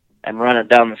 and run it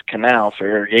down this canal for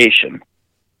irrigation.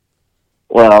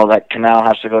 Well, that canal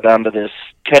has to go down to this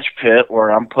catch pit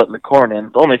where I'm putting the corn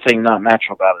in. The only thing not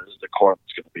natural about it is the corn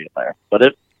that's going to be in there. But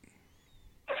it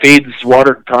feeds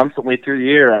water constantly through the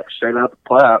year, straight out the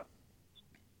Platte.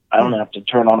 I don't have to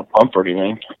turn on a pump or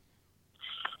anything.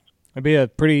 It'd be a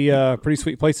pretty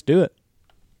sweet place to do it.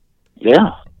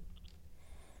 Yeah.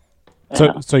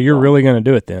 So you're really going to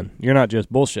do it then? You're not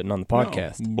just bullshitting on the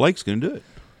podcast. No, Blake's going to do it.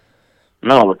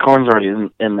 No, the corn's already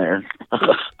in there.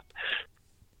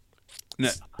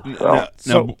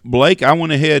 No, Blake, I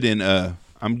went ahead and I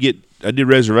did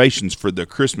reservations for the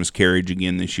Christmas carriage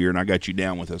again this year, and I got you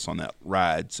down with us on that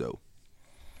ride. So,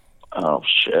 oh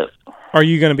shit! Are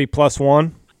you going to be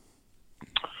 +1?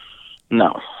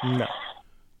 No.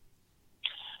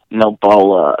 Nope.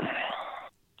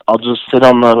 I'll just sit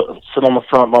on the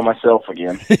front by myself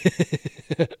again.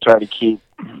 Try to keep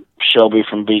Shelby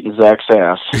from beating Zach's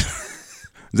ass.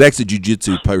 Zach's a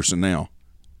jiu-jitsu person now.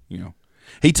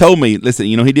 He told me, listen,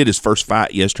 he did his first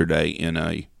fight yesterday in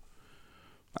a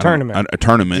tournament. A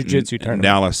tournament Jiu-jitsu in tournament.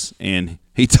 Dallas, and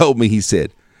he told me, he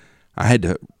said, I had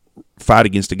to fight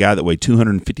against a guy that weighed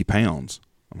 250 pounds.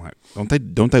 I'm like,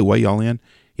 don't they weigh y'all in?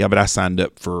 Yeah, but I signed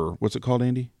up for, what's it called,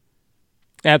 Andy?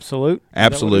 Absolute.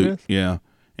 Absolute, yeah.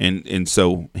 And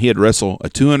so he had wrestled a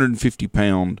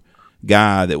 250-pound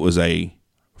guy that was a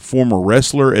former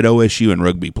wrestler at OSU and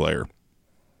rugby player.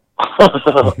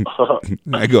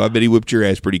 I bet he whipped your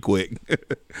ass pretty quick.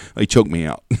 He choked me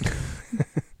out.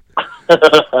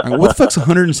 What the fuck's a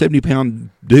 170-pound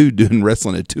dude doing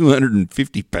wrestling a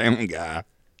 250-pound guy?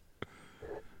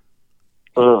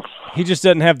 He just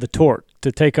doesn't have the torque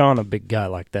to take on a big guy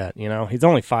like that. He's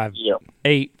only 5'8",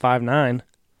 5'9".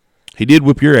 He did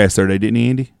whip your ass Saturday, didn't he,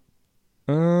 Andy?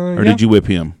 Or did you whip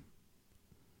him?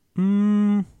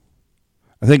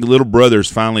 I think little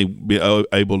brother's finally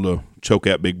able to choke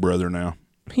out big brother now.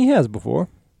 He has before.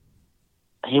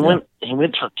 He went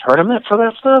to a tournament for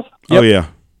that stuff? Yep. Oh, yeah.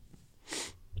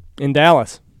 In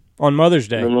Dallas on Mother's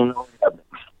Day.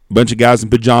 Bunch of guys in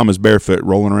pajamas, barefoot,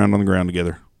 rolling around on the ground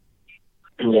together.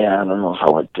 Yeah, I don't know if I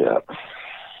like that.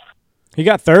 He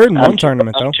got third in one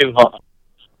tournament, though.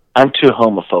 I'm too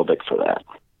homophobic for that.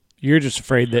 You're just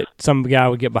afraid that some guy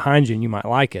would get behind you and you might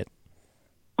like it.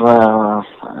 Well,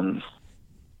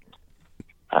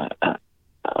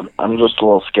 I'm just a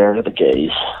little scared of the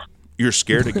gays. You're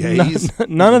scared of gays?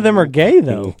 None of them are gay,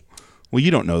 though. Well,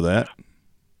 you don't know that.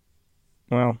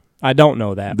 Well, I don't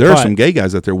know that. There are some gay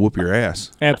guys out there whoop your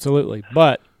ass. Absolutely.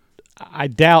 But I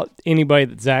doubt anybody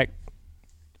that Zach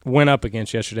went up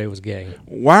against yesterday was gay.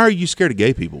 Why are you scared of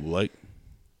gay people, Blake?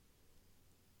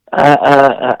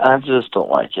 I just don't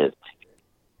like it.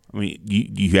 I mean,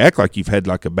 you act like you've had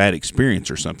like a bad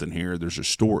experience or something here. There's a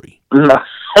story. No,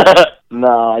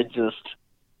 I just...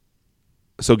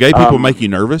 So gay people make you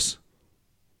nervous?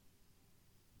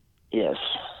 Yes.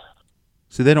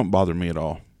 See, they don't bother me at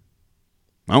all.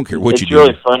 I don't care what you do. It's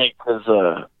really funny because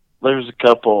there's a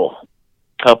couple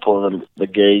of them, the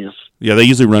gays. Yeah, they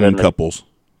usually run in couples.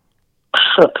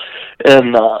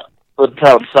 In the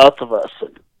town south of us.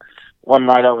 One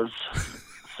night I was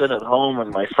sitting at home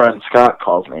and my friend Scott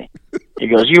calls me. He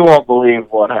goes, "You won't believe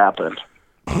what happened."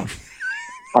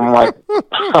 I'm like,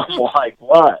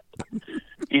 what?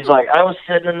 He's like, I was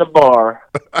sitting in the bar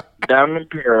down in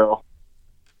Imperial,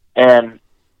 and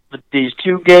these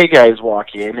two gay guys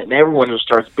walk in, and everyone just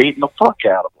starts beating the fuck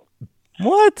out of them.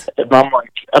 What? And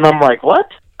I'm like, what?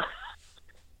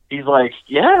 He's like,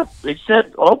 yeah. They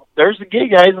said, oh, there's the gay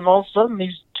guys, and all of a sudden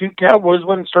these two cowboys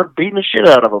went and started beating the shit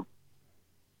out of them.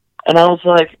 And I was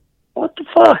like, what the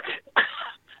fuck?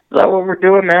 Is that what we're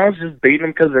doing now? Is just beating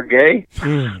them because they're gay?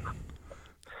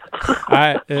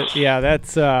 Yeah,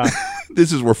 that's...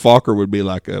 This is where Falker would be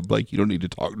like, Blake, you don't need to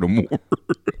talk no more.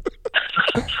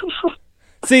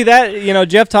 See, that,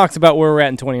 Jeff talks about where we're at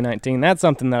in 2019. That's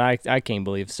something that I can't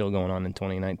believe is still going on in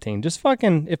 2019. Just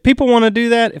fucking, if people want to do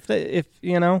that, if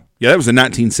Yeah, that was a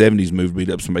 1970s move to beat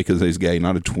up somebody because he's gay,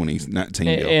 not a 2019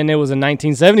 deal. And it was a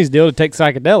 1970s deal to take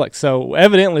psychedelics. So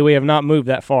evidently we have not moved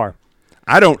that far.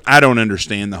 I don't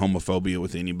understand the homophobia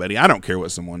with anybody. I don't care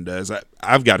what someone does.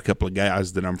 I've got a couple of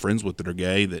guys that I'm friends with that are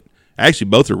gay that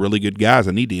actually both are really good guys.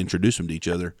 I need to introduce them to each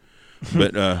other.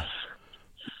 But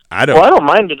I don't. Well, I don't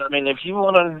mind it. I mean, if you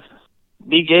want to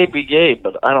Be gay,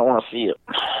 but I don't want to see it.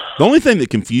 The only thing that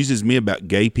confuses me about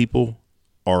gay people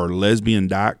are lesbian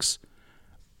dykes.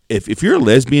 If you're a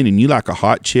lesbian and you like a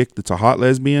hot chick that's a hot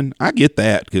lesbian, I get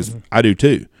that because I do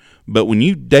too. But when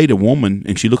you date a woman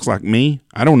and she looks like me,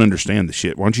 I don't understand the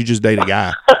shit. Why don't you just date a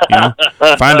guy? You know,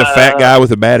 find a fat guy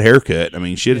with a bad haircut. I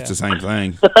mean, shit, it's the same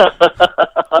thing.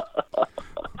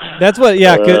 That's what,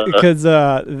 yeah, because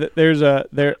there's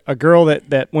a girl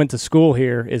that went to school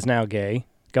here is now gay.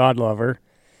 God love her.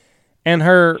 And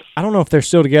her, I don't know if they're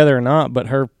still together or not, but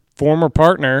her former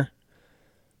partner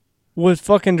was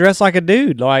fucking dressed like a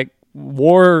dude. Like,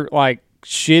 wore, like,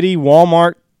 shitty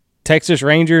Walmart Texas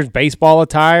Rangers baseball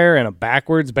attire and a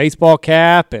backwards baseball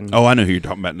cap. And oh, I know who you're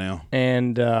talking about now.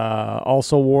 And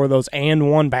also wore those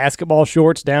and one basketball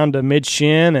shorts down to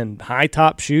mid-shin and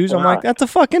high-top shoes. I'm like, that's a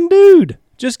fucking dude.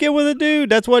 Just get with a dude.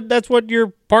 That's what your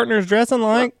partner's dressing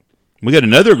like. We got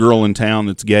another girl in town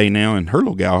that's gay now, and her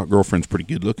little girlfriend's pretty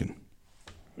good looking.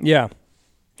 Yeah.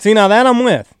 See, now that I'm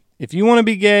with. If you want to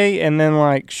be gay and then,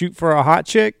 like, shoot for a hot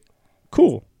chick,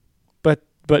 cool.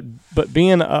 But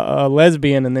being a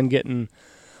lesbian and then getting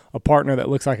a partner that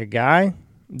looks like a guy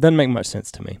doesn't make much sense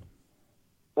to me.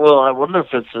 Well, I wonder if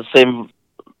it's the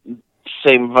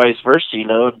same vice versa. You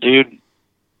know, a dude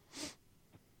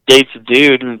dates a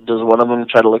dude, and does one of them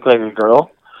try to look like a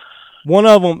girl? One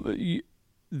of them,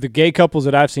 the gay couples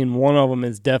that I've seen, one of them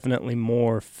is definitely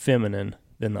more feminine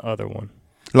than the other one.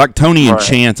 Like Tony and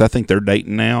Chance, I think they're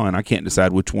dating now, and I can't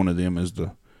decide which one of them is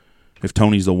if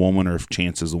Tony's the woman or if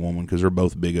Chance is the woman, because they're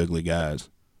both big, ugly guys.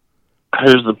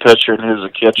 Who's the pitcher and who's the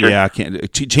catcher? Yeah, I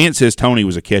can't. Chance says Tony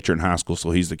was a catcher in high school,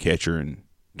 so he's the catcher, and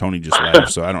Tony just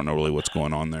left, so I don't know really what's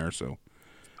going on there. So,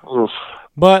 Oof.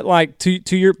 But like to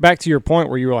your back to your point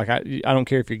where you were like, I don't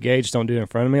care if you're gay, just don't do it in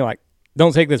front of me. Like,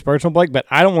 don't take this personal, Blake, but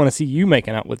I don't want to see you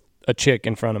making out with a chick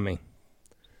in front of me.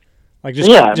 Like, just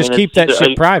keep that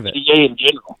shit private. Gay in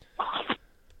general.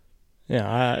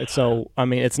 Yeah. So I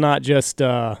mean, it's not just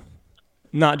a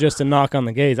knock on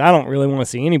the gays. I don't really want to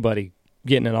see anybody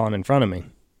getting it on in front of me.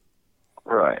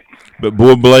 Right. But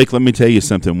boy, Blake, let me tell you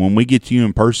something. When we get to you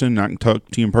in person, I can talk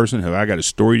to you in person. I got a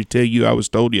story to tell you I was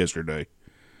told yesterday.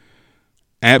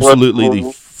 Absolutely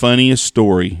the funniest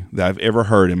story that I've ever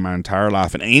heard in my entire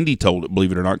life. And Andy told it,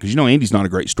 believe it or not, because you know Andy's not a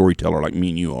great storyteller like me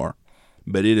and you are.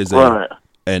 But it is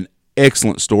an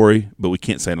excellent story, but we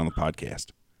can't say it on the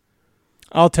podcast.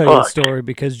 I'll tell you the story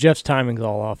because Jeff's timing's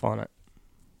all off on it.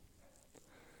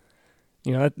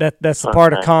 You know, that's the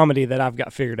part of comedy that I've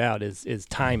got figured out is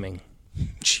timing.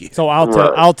 Shit. So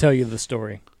I'll tell you the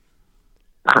story.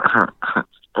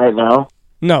 Right now?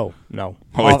 No.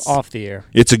 Off the air.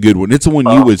 It's a good one. It's the one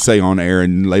you would say on air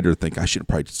and later think, I should have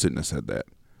probably sit and said that.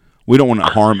 We don't want to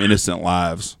harm innocent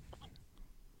lives.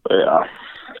 Yeah.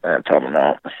 Tell me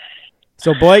that.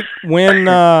 So, Blake, when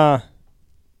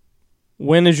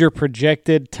is your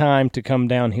projected time to come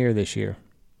down here this year?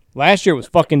 Last year was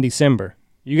fucking December.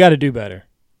 You got to do better.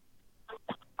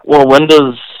 Well, when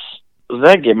does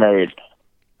that get married?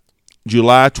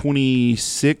 July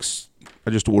 26th.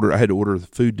 I had to order the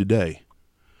food today.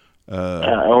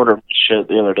 I ordered shit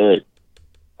the other day.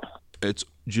 It's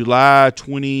July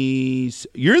 20.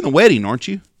 You're in the wedding, aren't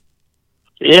you?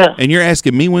 Yeah. And you're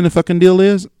asking me when the fucking deal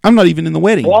is? I'm not even in the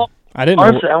wedding. Well, I didn't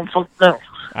honestly, I don't fucking know.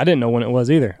 I didn't know when it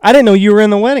was either. I didn't know you were in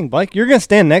the wedding, Blake. You're going to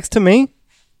stand next to me?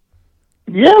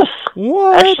 Yes.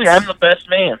 What? Actually, I'm the best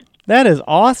man. That is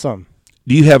awesome.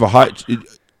 Do you have a hot...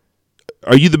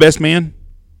 Are you the best man?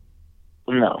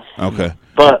 No. Okay.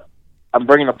 But I'm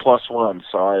bringing a +1,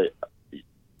 so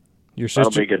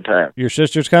That'll be a good time. Your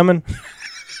sister's coming?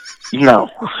 No.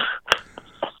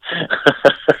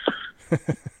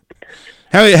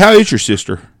 How is your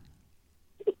sister?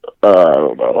 I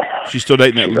don't know. She's still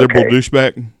dating that liberal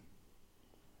douchebag?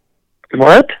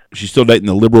 What? She's still dating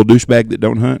the liberal douchebag that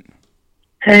don't hunt?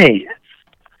 Hey.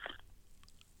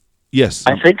 Yes.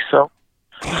 I think so.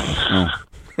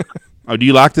 Oh, do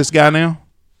you like this guy now?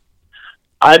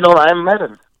 I met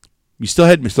him. You still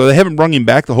had me, so they haven't brung him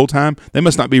back the whole time? They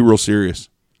must not be real serious.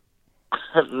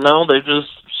 No,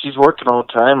 she's working all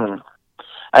the time, and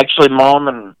actually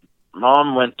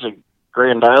Mom went to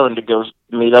Grand Island to go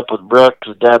meet up with Brooke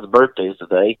because Dad's birthday's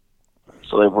today,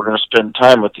 so they were going to spend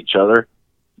time with each other,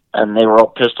 and they were all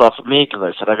pissed off at me because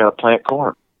I said I got to plant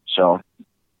corn, so.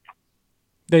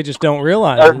 They just don't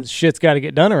realize shit's got to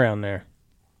get done around there.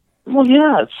 Well,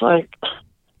 yeah, it's like...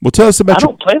 Well, tell us about I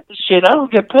don't plant this shit. I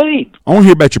don't get paid. I want to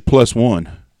hear about your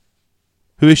 +1.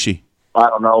 Who is she? I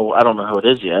don't know who it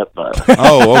is yet, but...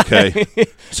 Oh, okay.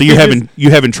 So you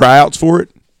having tryouts for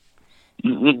it?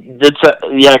 It's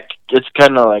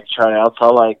kind of like tryouts.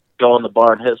 I'll like go in the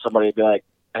bar and hit somebody and be like,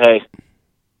 "Hey,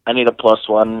 I need a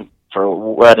 +1. for a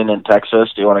wedding in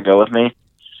Texas. Do you want to go with me?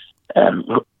 And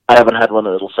I haven't had one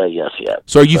that'll say yes yet.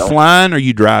 So are you flying or are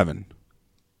you driving?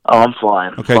 Oh, I'm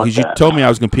flying. Okay, because you told me I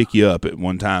was going to pick you up at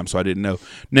one time, so I didn't know.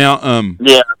 Now,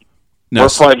 yeah, we're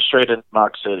flying straight into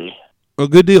Knox City. Oh,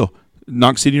 good deal.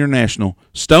 Knox City International.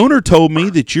 Stoner told me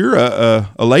that you're a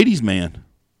ladies' man.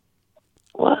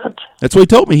 What? That's what he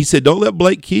told me. He said, don't let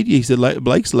Blake kid you. He said,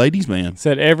 Blake's a ladies' man.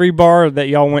 Said every bar that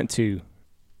y'all went to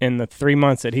in the 3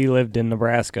 months that he lived in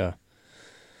Nebraska,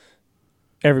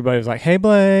 everybody was like, hey,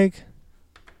 Blake.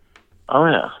 Oh,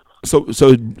 yeah.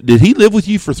 So did he live with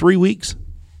you for 3 weeks?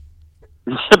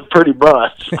 Pretty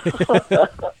much.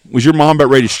 Was your mom about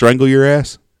ready to strangle your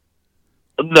ass?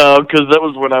 No, because that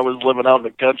was when I was living out in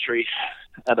the country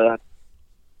at a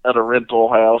rental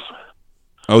house.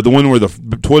 Oh, the one where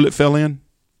the toilet fell in?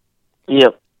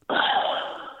 Yep.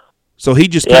 So he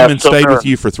just came and stayed with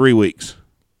you for 3 weeks?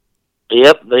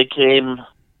 Yep, they came,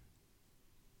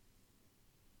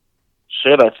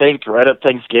 I think, right at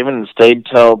Thanksgiving and stayed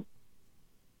till...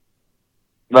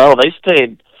 No,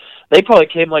 they probably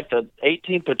came like the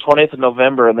 18th or 20th of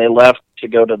November, and they left to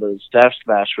go to the Staff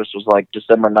Smash, which was like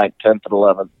December 9th, 10th, and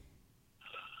 11th.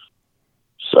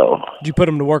 So... Did you put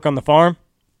them to work on the farm?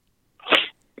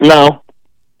 No.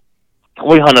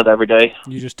 We hunted every day.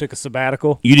 You just took a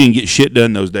sabbatical? You didn't get shit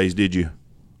done those days, did you?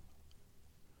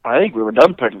 I think we were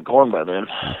done picking corn by then.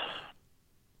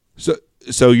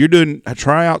 So you're doing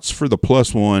tryouts for the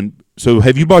 +1. So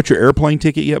have you bought your airplane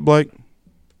ticket yet, Blake?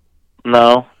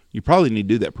 No. You probably need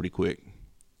to do that pretty quick.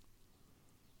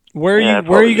 Where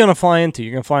are you going to fly into?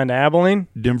 You're going to fly into Abilene?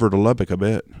 Denver to Lubbock, I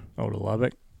bet. Oh, to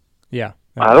Lubbock? Yeah.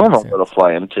 I don't know where to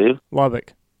fly into.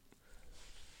 Lubbock.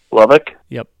 Lubbock?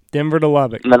 Yep. Denver to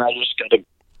Lubbock. And then I just got to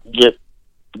get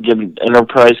an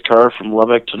Enterprise car from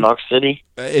Lubbock to Knox City.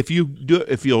 If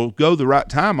you'll go the right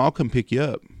time, I'll come pick you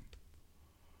up.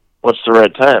 What's the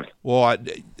right time? Well,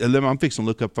 I'm fixing to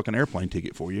look up fucking airplane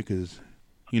ticket for you because,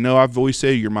 I've always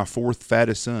said you're my fourth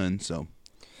fattest son. So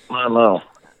I know.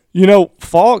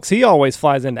 Falks, he always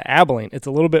flies into Abilene. It's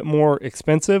a little bit more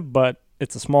expensive, but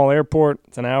it's a small airport.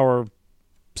 It's an hour,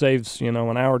 saves an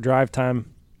hour drive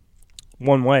time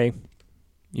one way.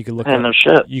 You could look. No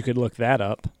shit. You could look that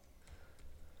up.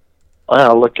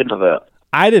 I'll look into that.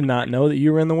 I did not know that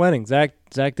you were in the wedding. Zach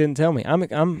didn't tell me.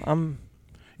 I'm.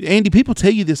 Andy, people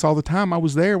tell you this all the time. I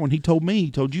was there when he told me.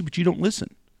 He told you, but you don't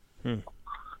listen.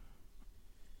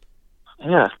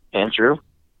 Yeah, Andrew.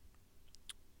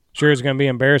 Sure, it's going to be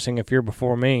embarrassing if you're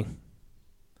before me.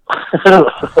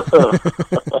 If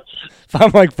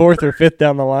I'm like fourth or fifth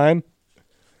down the line,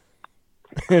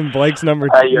 and Blake's number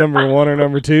 1 or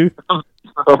number 2.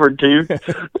 Number 2.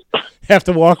 Have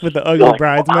to walk with the ugly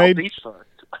bridesmaid.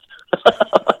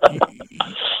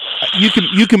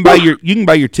 You can buy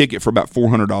your ticket for about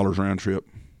 $400 round trip.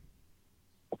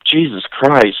 Jesus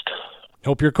Christ!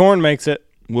 Hope your corn makes it.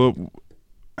 Well,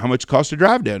 how much it costs to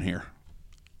drive down here?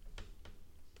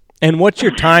 And what's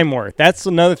your time worth? That's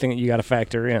another thing that you got to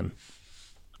factor in.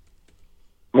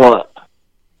 What?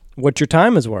 What your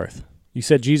time is worth. You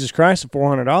said Jesus Christ at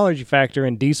 $400. You factor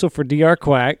in diesel for DR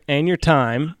Quack and your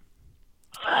time.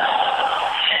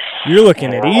 You're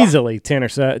looking at easily 10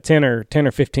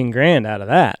 or 15 grand out of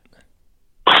that.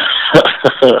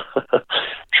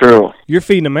 True. You're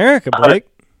feeding America, Blake.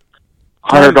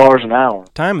 $100 an hour.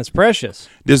 Time is precious.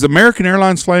 Does American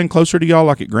Airlines fly in closer to y'all,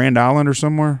 like at Grand Island or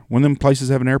somewhere? One of them places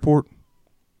have an airport?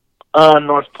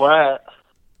 North Platte.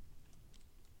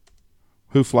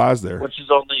 Who flies there? Which is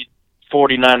only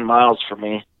 49 miles from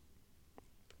me.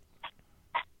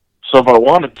 So if I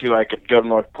wanted to, I could go to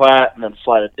North Platte and then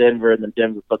fly to Denver, and then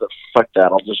Denver, but fuck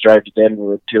that. I'll just drive to Denver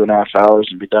with 2.5 hours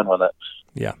and be done with it.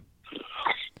 Yeah.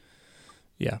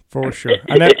 Yeah, for sure.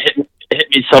 Hit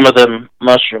me some of them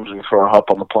mushrooms before I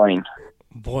hop on the plane.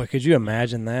 Boy, could you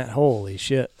imagine that? Holy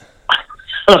shit.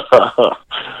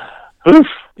 Oof.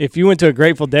 If you went to a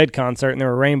Grateful Dead concert and there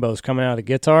were rainbows coming out of a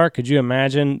guitar, could you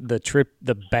imagine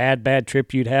the bad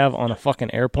trip you'd have on a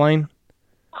fucking airplane?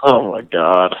 Oh my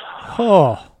God.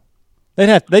 Oh.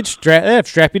 They'd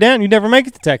strap you down. You'd never make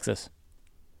it to Texas.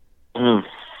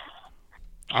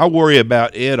 I worry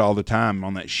about Ed all the time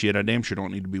on that shit. I damn sure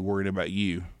don't need to be worried about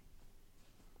you.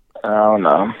 Oh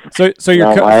no. So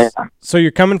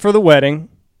you're coming for the wedding.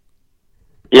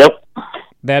 Yep.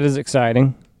 That is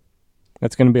exciting.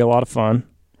 That's going to be a lot of fun.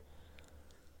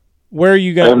 Where are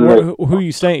you going? Who are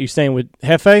you staying? You staying with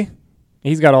Hefe?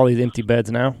 He's got all these empty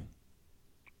beds now.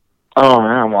 Oh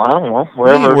man, well I don't know.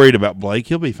 We ain't worried about Blake.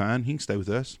 He'll be fine. He can stay with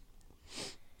us.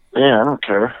 Yeah, I don't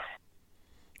care.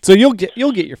 So you'll get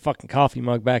your fucking coffee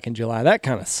mug back in July. That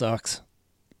kind of sucks.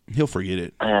 He'll forget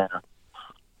it. Yeah.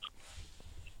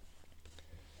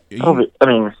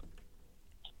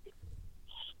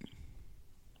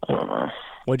 don't know.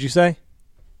 What'd you say?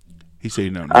 He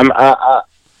said no.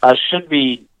 I should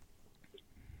be.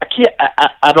 I can't.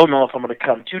 I don't know if I'm going to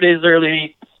come 2 days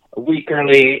early, a week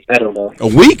early. I don't know. A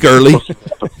week early?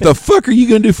 The fuck are you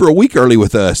going to do for a week early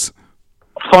with us?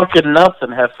 Fucking nothing,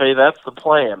 Hefe. That's the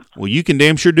plan. Well, you can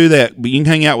damn sure do that, but you can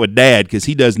hang out with Dad because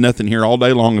he does nothing here all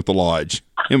day long at the lodge.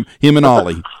 Him and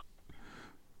Ollie.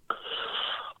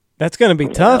 That's going to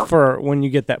be tough for when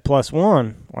you get that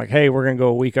 +1. Like, hey, we're going to go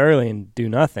a week early and do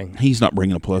nothing. He's not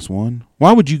bringing a +1.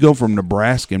 Why would you go from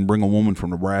Nebraska and bring a woman from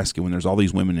Nebraska when there's all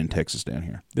these women in Texas down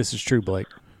here? This is true, Blake.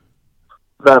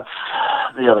 That's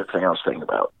the other thing I was thinking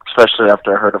about, especially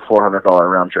after I heard a $400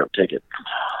 round trip ticket.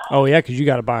 Oh, yeah, because you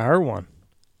got to buy her one.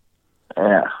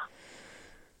 Yeah.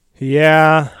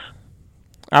 Yeah.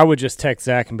 I would just text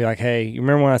Zach and be like, "Hey, you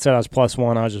remember when I said I was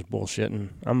 +1? I was just bullshitting.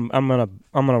 I'm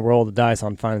gonna roll the dice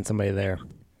on finding somebody there."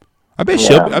 I bet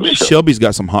Shelby's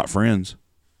got some hot friends.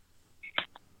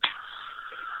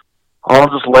 I'll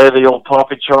just lay the old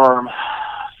Poppe charm.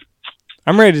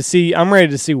 I'm ready to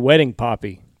see Wedding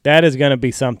Poppe. That is going to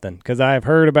be something because I have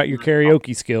heard about your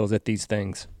karaoke skills at these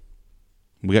things.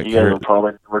 We got you guys will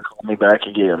probably never call me back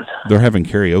again. They're having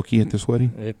karaoke at this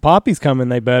wedding? If Poppy's coming,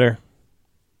 they better.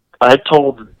 I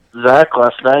told Zach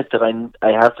last night that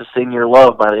I have to sing Your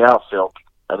Love by the Outfield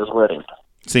at his wedding.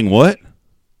 Sing what?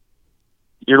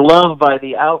 Your Love by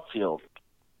the Outfield.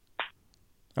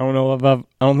 I don't know if I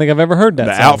don't think I've ever heard that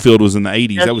The song. Outfield was in the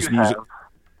 80s. Yes, that was music.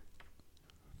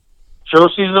 So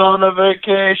she's on a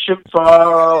vacation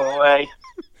far away.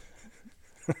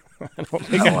 I don't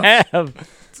think I have.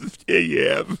 Yeah, you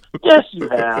have. Yes, you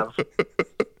have.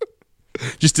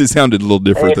 Just it sounded a little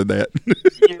different than that.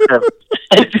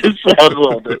 It just sounds a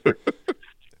little different.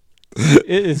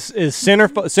 Is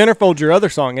Centerfold your other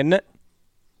song, isn't it?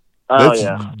 Oh, That's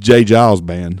yeah. Jay Giles'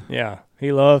 band. Yeah,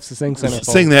 he loves to sing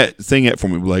Centerfold. Sing that for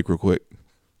me, Blake, real quick.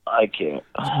 I can't.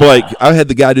 Blake, I had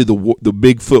the guy do the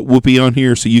Bigfoot whoopee on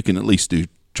here, so you can at least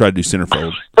try to do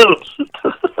Centerfold.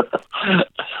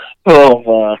 Oh,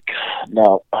 fuck.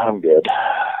 No, I'm good.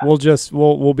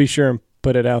 We'll be sure and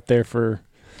put it out there for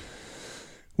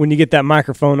when you get that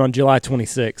microphone on July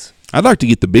 26th. I'd like to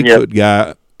get the Bigfoot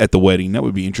guy at the wedding. That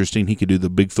would be interesting. He could do the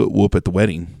Bigfoot whoop at the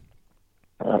wedding.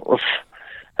 I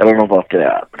don't know about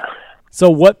that.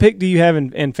 So what pick do you have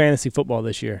in fantasy football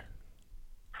this year?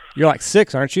 You're like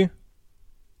 6, aren't you?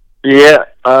 Yeah.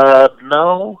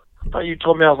 No. I thought you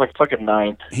told me I was like fucking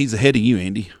 9. He's ahead of you,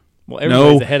 Andy. Well,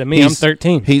 everybody's ahead of me. I'm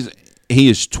 13. He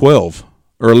is 12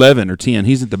 or 11 or 10.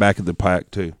 He's at the back of the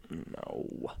pack, too.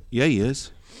 No. Yeah, he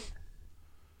is.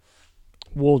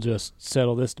 We'll just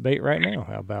settle this debate right now.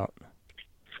 How about?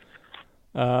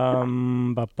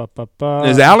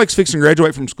 Is Alex fixing to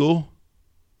graduate from school?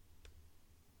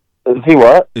 Is he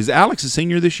what? Is Alex a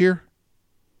senior this year?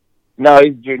 No,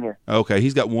 he's junior. Okay,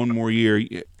 he's got one more year.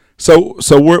 So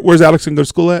where's Alex going to go to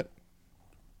school at?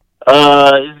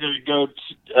 He's going to go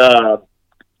to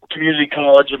community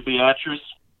college in Beatrice,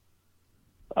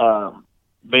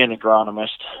 be an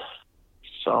agronomist.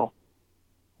 So.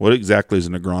 What exactly is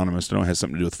an agronomist? I know it has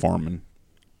something to do with farming.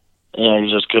 Yeah, you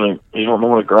don't know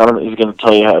what agronomist, he's going to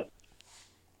tell you how,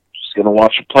 he's going to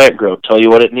watch a plant grow, tell you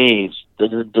what it needs, the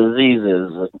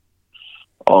diseases, and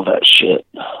all that shit.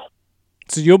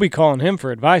 So you'll be calling him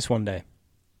for advice one day.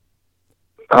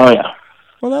 Oh, yeah.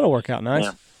 Well, that'll work out nice.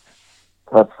 Yeah.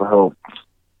 That's the hope.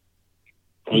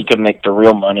 He can make the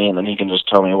real money, and then he can just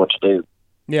tell me what to do.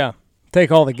 Yeah.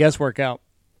 Take all the guesswork out.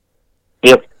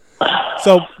 Yep.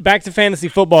 So, back to fantasy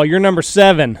football. You're number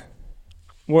 7.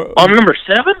 I'm number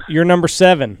 7? You're number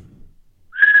 7.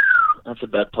 That's a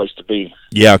bad place to be.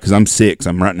 Yeah, because I'm 6.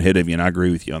 I'm right ahead of you, and I agree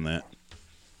with you on that.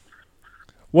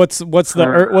 What's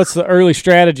the early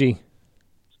strategy?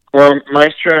 Well, my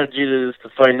strategy is to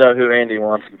find out who Andy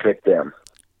wants and pick them.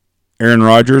 Aaron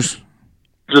Rodgers?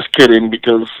 Just kidding,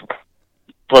 because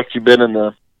fuck, you've been in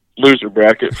the loser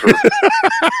bracket for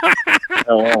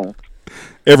how long?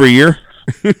 Every year?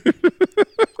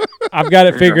 I've got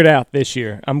it figured out this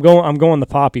year. I'm going the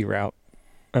Poppe route,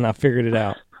 and I figured it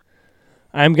out.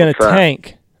 I'm going to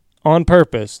tank on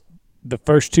purpose the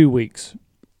first 2 weeks,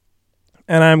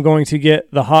 and I'm going to get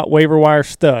the hot waiver wire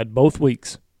stud both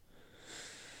weeks,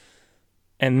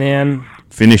 and then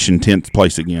finish in 10th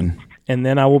place again. And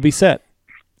then I will be set.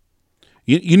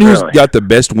 You know who's got the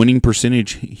best winning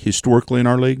percentage historically in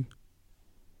our league?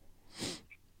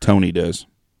 Tony does.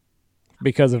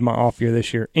 Because of my off year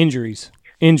this year. Injuries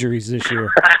this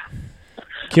year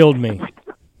killed me.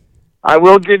 I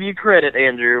will give you credit,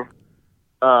 Andrew.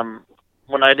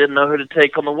 When I didn't know who to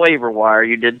take on the waiver wire,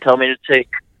 you did tell me to take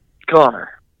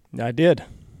Connor. I did.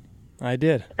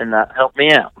 And that helped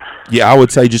me out. Yeah, I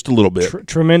would say just a little bit.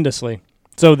 Tremendously.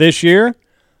 So this year,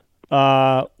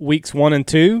 weeks 1 and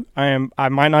 2, I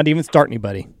might not even start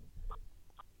anybody.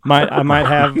 I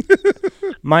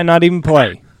might not even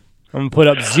play. I'm gonna put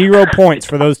up 0 points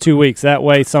for those 2 weeks. That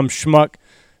way, some schmuck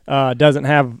doesn't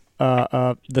have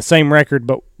the same record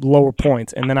but lower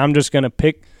points, and then I'm just gonna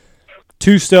pick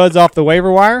 2 studs off the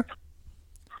waiver wire.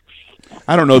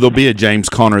 I don't know. There'll be a James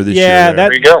Conner this year. Yeah,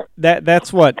 There you go.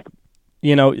 that's what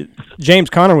James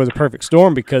Conner was a perfect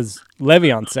storm because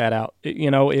Le'Veon sat out.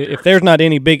 If there's not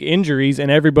any big injuries and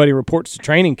everybody reports to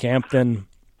training camp, then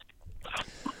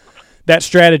that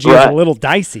strategy is a little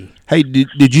dicey. Hey,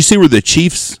 did you see where the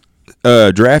Chiefs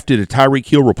drafted a Tyreek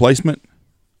Hill replacement?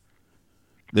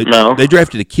 No. They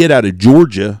drafted a kid out of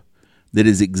Georgia that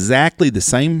is exactly the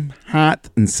same height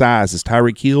and size as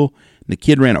Tyreek Hill. And the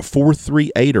kid ran a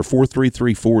 4.38 or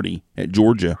 4.33 40 at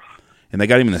Georgia. And they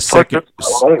got him in the second.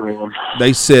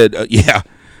 They said,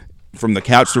 from the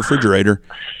couch to the refrigerator.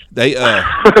 They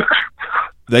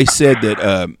said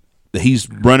that he's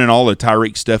running all the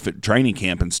Tyreek stuff at training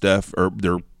camp and stuff, or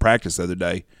their practice the other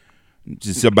day.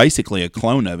 So basically a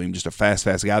clone of him, just a fast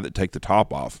guy that take the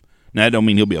top off. Now, that don't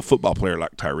mean he'll be a football player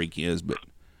like Tyreek is, but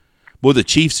boy, the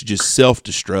Chiefs just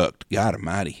self-destruct. God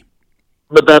almighty.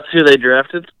 But that's who they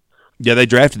drafted? Yeah, they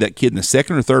drafted that kid in the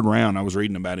 2nd or 3rd round. I was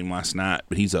reading about him last night,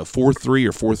 but he's a 4.3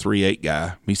 or 4.38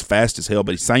 guy. He's fast as hell,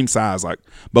 but he's same size. Like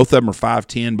both of them are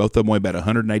 5'10". Both of them weigh about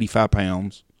 185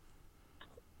 pounds.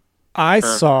 I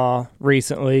saw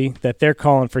recently that they're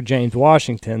calling for James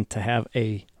Washington to have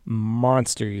a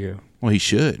monster year. Well, he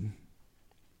should.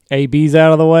 AB's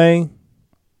out of the way.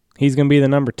 He's going to be the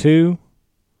number 2.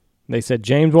 They said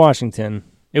James Washington.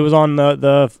 It was on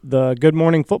the Good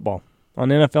Morning Football on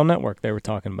NFL Network. They were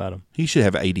talking about him. He should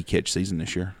have an 80 catch season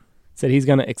this year. Said he's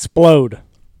going to explode.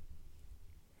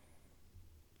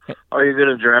 Are you going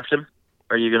to draft him?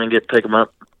 Are you going to pick him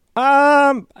up?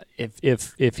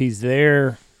 If he's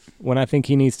there when I think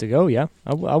he needs to go, yeah,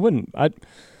 I wouldn't.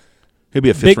 He'll be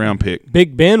a 5th round pick.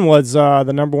 Big Ben was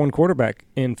the number 1 quarterback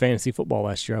in fantasy football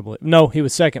last year, I believe. No, he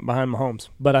was 2nd behind Mahomes,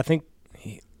 but I think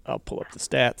I'll pull up the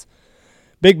stats.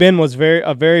 Big Ben was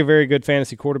a very, very good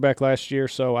fantasy quarterback last year,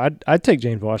 so I'd take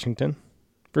James Washington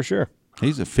for sure.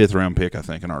 He's a 5th round pick, I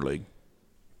think, in our league.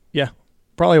 Yeah,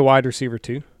 probably a wide receiver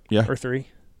 2, or 3.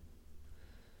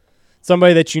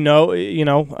 Somebody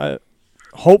that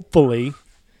hopefully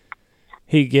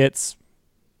he gets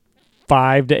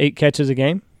 5 to 8 catches a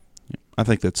game. I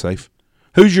think that's safe.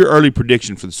 Who's your early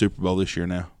prediction for the Super Bowl this year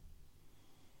now?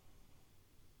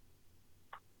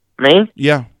 Me?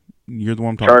 Yeah, you're the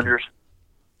one I'm talking Chargers.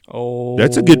 Oh,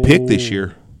 that's a good pick this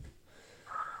year.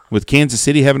 With Kansas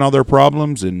City having all their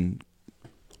problems and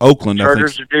Oakland,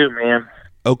 Chargers are due, man.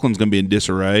 Oakland's going to be in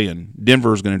disarray, and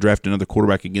Denver's going to draft another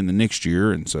quarterback again the next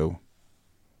year, and so.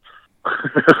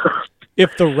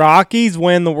 If the Rockies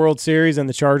win the World Series and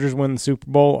the Chargers win the Super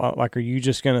Bowl, are you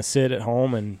just going to sit at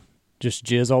home and just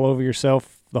jizz all over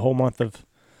yourself the whole month of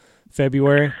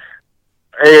February?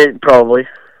 Probably.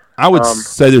 I would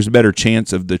say there's a better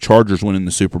chance of the Chargers winning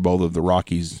the Super Bowl than the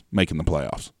Rockies making the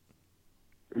playoffs.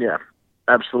 Yeah,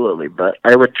 absolutely. But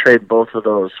I would trade both of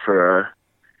those for a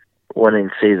winning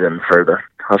season for the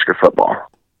Husker football.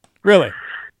 Really?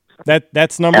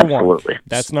 That's number Absolutely. 1.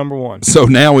 That's number 1. So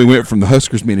now we went from the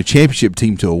Huskers being a championship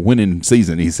team to a winning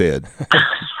season, he said.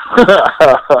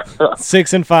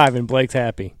 6-5, and Blake's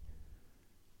happy.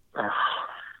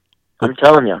 I'm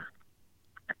telling you.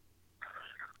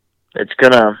 It's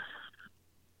gonna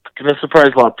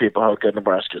surprise a lot of people how good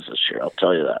Nebraska is this year. I'll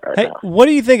tell you that right now. What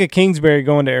do you think of Kingsbury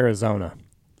going to Arizona?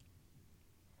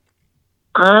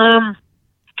 I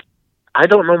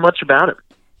don't know much about it.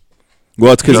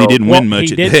 Well, it's because he didn't win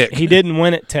much at Tech. He didn't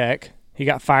win at Tech. He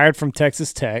got fired from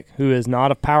Texas Tech, who is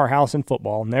not a powerhouse in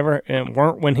football. Never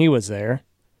weren't when he was there,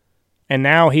 and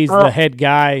now he's the head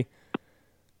guy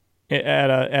at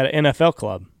an NFL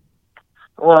club.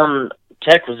 Well,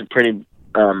 Tech was a pretty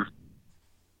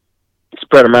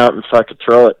spread them out and fucking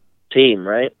throw it team,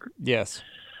 right? Yes.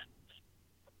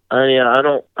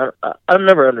 I've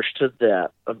never understood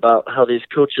that about how these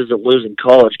coaches that lose in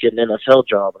college get an NFL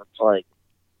job. And it's like,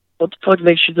 what the fuck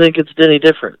makes you think it's any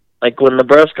different? Like when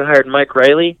Nebraska hired Mike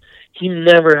Riley, he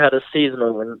never had a season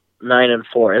over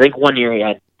 9-4. I think one year he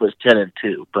was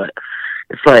 10-2, but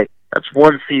it's like that's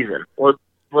one season. What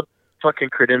fucking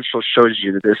credential shows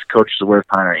you that this coach is worth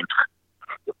hiring?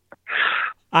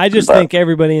 I just think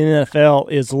everybody in the NFL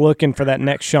is looking for that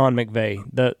next Sean McVay,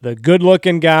 the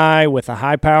good-looking guy with a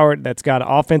high-powered that's got an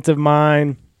offensive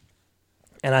mind.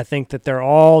 And I think that they're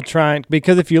all trying –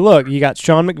 because if you look, you got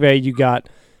Sean McVay, you got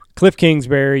Cliff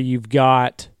Kingsbury, you've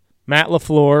got Matt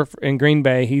LaFleur in Green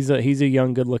Bay. He's a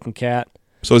young, good-looking cat.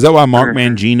 So is that why Mark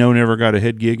Mangino never got a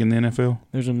head gig in the NFL?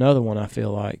 There's another one I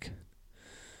feel like.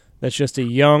 That's just a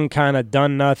young kind of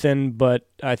done nothing, but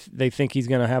they think he's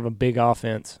going to have a big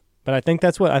offense. But I think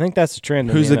that's the trend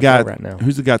in the NFL right now.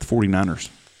 Who's the guy at the 49ers?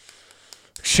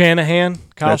 Shanahan,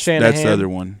 Kyle Shanahan. That's the other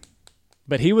one.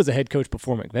 But he was a head coach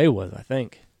before McVay was, I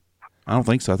think. I don't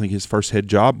think so. I think his first head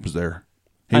job was there.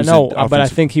 I know, but I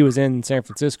think he was in San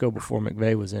Francisco before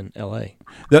McVay was in L.A.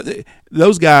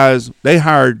 Those guys, they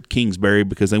hired Kingsbury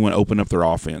because they want to open up their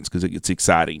offense because it's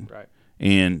exciting. Right.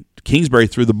 And Kingsbury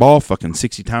threw the ball fucking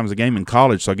 60 times a game in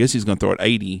college, so I guess he's going to throw it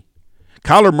 80.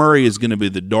 Kyler Murray is going to be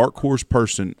the dark horse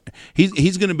person.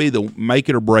 He's going to be the make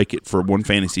it or break it for one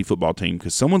fantasy football team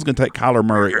because someone's going to take Kyler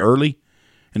Murray early,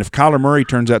 and if Kyler Murray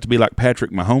turns out to be like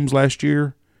Patrick Mahomes last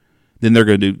year, then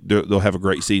they'll have a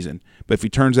great season. But if he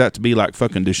turns out to be like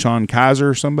fucking Deshaun Kaiser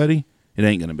or somebody, it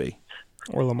ain't going to be.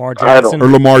 Or Lamar Jackson. Or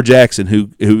Lamar Jackson, who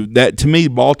that to me,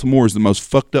 Baltimore is the most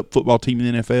fucked up football team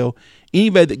in the NFL.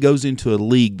 Anybody that goes into a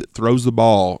league that throws the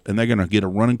ball and they're going to get a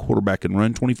running quarterback and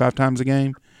run 25 times a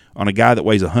game on a guy that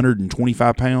weighs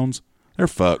 125 pounds, they're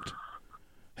fucked.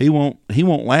 He won't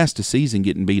last a season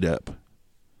getting beat up.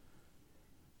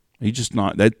 He's just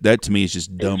not that to me is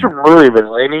just dumb. He's from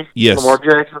Louisville, ain't he? Yes. Lamar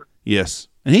Jackson. Yes,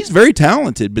 and he's very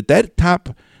talented, but that type,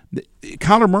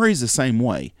 Kyler Murray's the same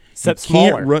way. Except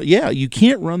smaller. You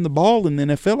can't run the ball in the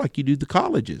NFL like you do the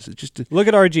colleges. It's just look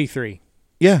at RG3.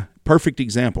 Yeah, perfect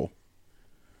example.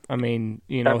 I mean,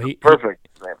 perfect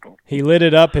example. He lit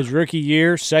it up his rookie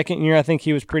year. Second year, I think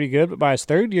he was pretty good, but by his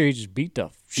third year, he just beat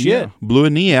the shit. Yeah, blew a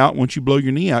knee out. Once you blow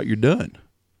your knee out, you're done.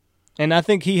 And I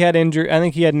think he had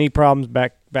knee problems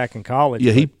back in college.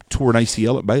 Yeah, he tore an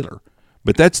ACL at Baylor.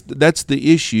 But that's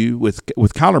the issue with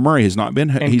Kyler Murray has not been.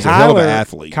 He's a hell of an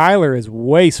athlete. Kyler is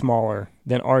way smaller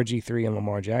than RG3 and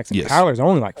Lamar Jackson. Yes. Kyler's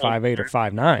only like 5'8" or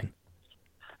 5'9".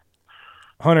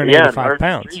 185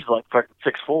 pounds. He's like fucking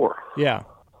 6'4". Yeah.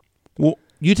 Well,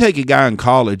 you take a guy in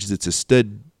college that's a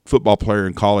stud football player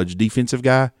in college, defensive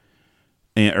guy,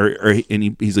 and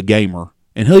he's a gamer,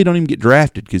 and he don't even get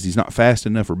drafted because he's not fast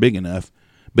enough or big enough,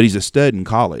 but he's a stud in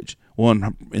college.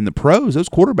 Well, in the pros, those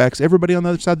quarterbacks, everybody on the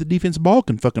other side of the defensive ball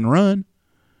can fucking run.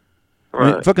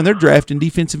 Right. I mean, they're drafting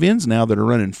defensive ends now that are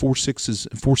running 4.6s,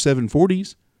 4.7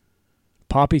 40s.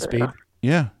 Poppy speed.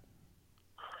 Yeah.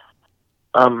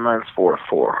 Mine's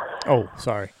 4.4. Oh,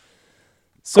 sorry.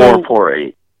 So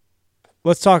 4.48.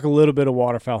 Let's talk a little bit of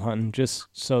waterfowl hunting, just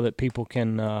so that people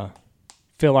can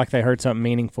feel like they heard something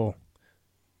meaningful.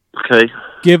 Okay.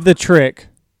 Give the trick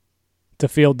to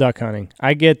field duck hunting.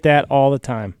 I get that all the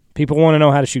time. People want to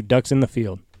know how to shoot ducks in the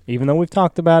field. Even though we've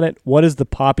talked about it, what is the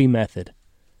Poppe method?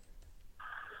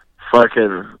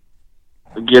 Fucking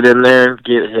get in there,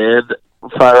 get head,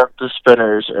 fire up the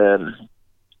spinners, and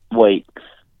wait.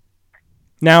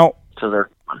 Now, they're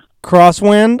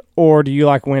crosswind, or do you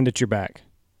like wind at your back?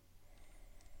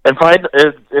 If I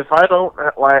don't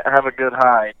have a good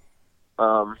hide,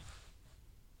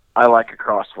 I like a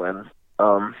crosswind.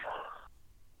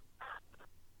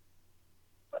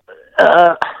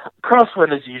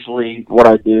 Crosswind is usually what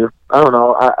I do. I don't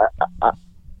know.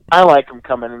 I like them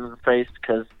coming into the face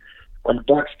because when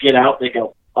ducks get out, they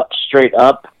go straight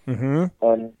up,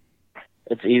 and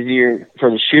it's easier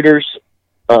for the shooters.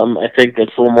 I think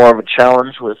that's a little more of a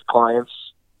challenge with clients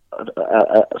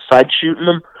side shooting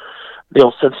them, the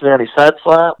old Cincinnati side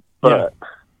slap. But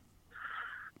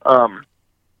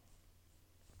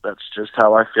that's just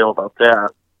how I feel about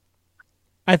that.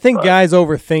 I think guys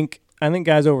overthink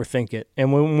it.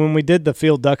 And when we did the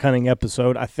field duck hunting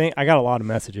episode, I got a lot of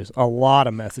messages.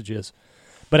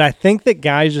 But I think that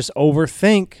guys just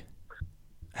overthink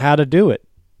how to do it.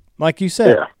 Like you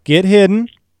said, get hidden,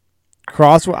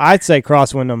 I'd say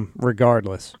crosswind them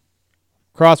regardless.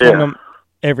 Crosswind them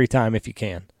every time if you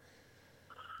can.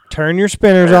 Turn your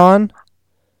spinners on.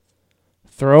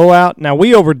 Throw out. Now,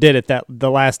 we overdid it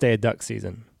the last day of duck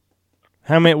season.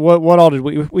 How many? What all did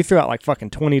we threw out like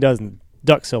fucking 20 dozen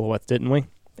duck silhouettes, didn't we?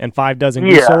 And 5 dozen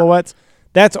goose silhouettes.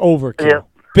 That's overkill. Yeah.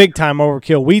 Big time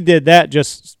overkill. We did that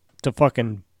just to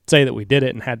fucking say that we did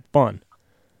it and had fun.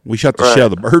 We shot the shell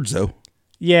of the birds though.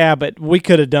 Yeah, but we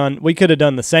could have done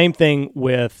the same thing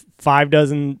with 5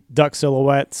 dozen duck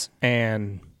silhouettes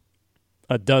and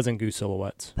a dozen goose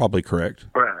silhouettes. Probably correct.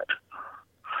 Right.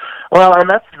 Well, and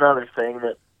that's another thing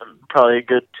that probably a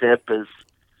good tip is,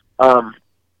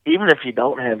 even if you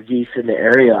don't have geese in the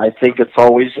area, I think it's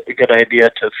always a good idea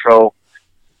to throw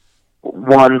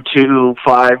 1, 2,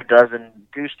 5 dozen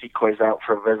goose decoys out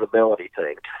for a visibility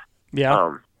thing.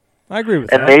 Yeah, I agree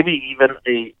with and that. And maybe even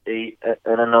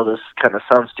and I know this kind of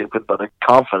sounds stupid, but a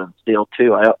confidence deal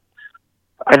too. I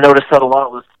noticed that a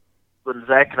lot with when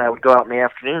Zach and I would go out in the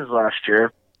afternoons last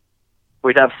year,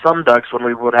 we'd have some ducks when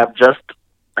we would have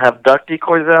duck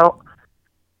decoys out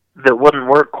that wouldn't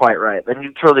work quite right. Then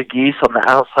you'd throw the geese on the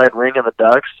outside ring of the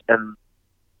ducks, and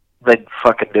they'd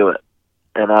fucking do it.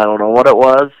 And I don't know what it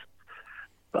was,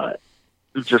 but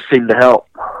it just seemed to help.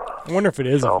 I wonder if it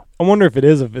is. I wonder if it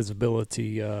is a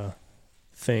visibility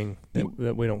thing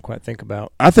that we don't quite think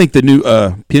about. I think the new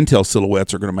pintail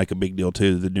silhouettes are going to make a big deal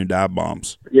too. The new dive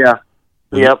bombs. Yeah.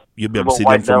 Yep. You'll be able to see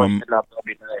them from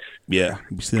you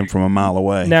see them from a mile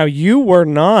away. Now you were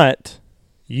not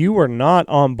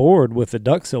on board with the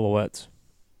duck silhouettes.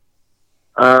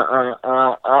 I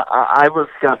was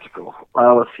skeptical.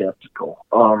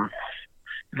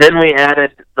 Then we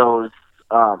added those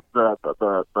the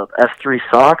S3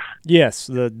 socks. Yes,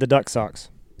 the duck socks.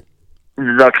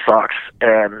 The duck socks,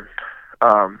 and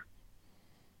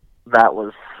that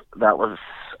was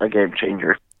a game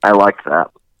changer. I liked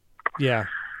that. Yeah.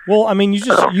 Well, I mean,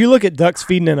 you look at ducks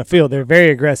feeding in a field; they're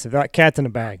very aggressive, like cats in a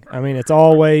bag. I mean, it's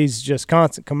always just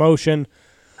constant commotion.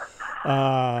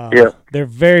 They're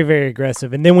very, very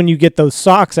aggressive. And then when you get those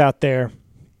socks out there, a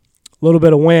little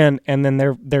bit of wind, and then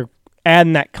they're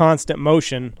adding that constant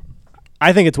motion.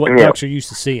 I think it's what ducks are used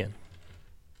to seeing.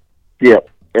 Yep.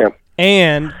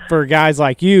 And for guys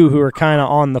like you who are kind of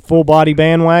on the full body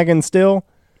bandwagon still,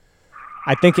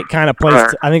 I think it kind of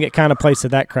plays. I think it kind of plays to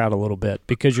that crowd a little bit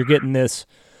because you're getting this.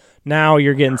 Now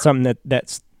you're getting something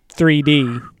that's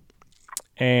 3D,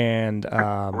 and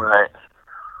right.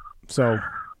 So.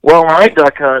 Well, when I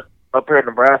duck hunt up here in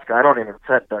Nebraska, I don't even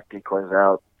set duck decoys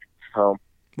out. So.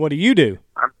 What do you do?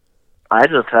 I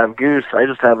just have goose. I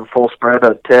just have a full spread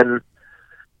of 10,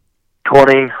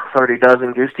 20, 30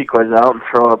 dozen goose decoys out and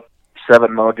throw up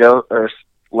 7 mojo or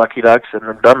lucky ducks, and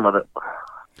I'm done with it.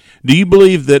 Do you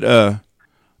believe that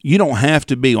you don't have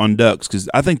to be on ducks? Because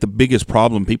I think the biggest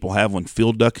problem people have when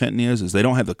field duck hunting is they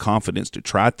don't have the confidence to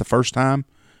try it the first time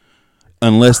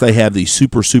unless they have the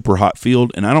super, super hot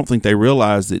field. And I don't think they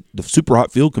realize that the super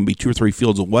hot field can be 2 or 3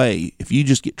 fields away. If you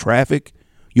just get traffic,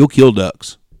 you'll kill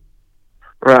ducks.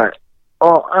 Right.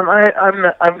 Oh, and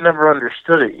I've never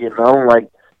understood it.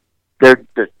 Like there's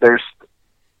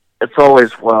it's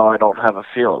always, well, I don't have a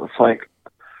field. It's like,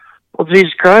 well,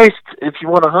 Jesus Christ, if you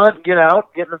want to hunt, get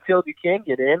out, get in the field you can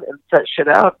get in, and set shit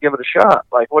out, give it a shot.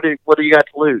 Like, what do you got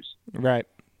to lose? Right.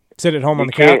 Sit at home on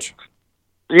the couch.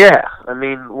 Yeah, I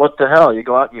mean, what the hell? You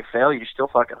go out and you fail, you still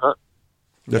fucking hunt.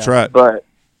 That's right. But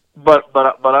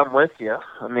I'm with you.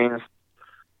 I mean,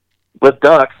 with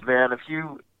ducks, man,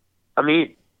 you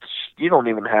don't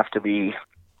even have to be.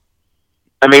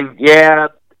 I mean, yeah,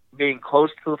 being close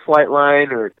to the flight line,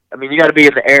 you got to be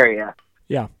in the area.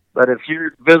 Yeah. But if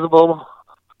you're visible,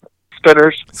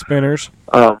 spinners,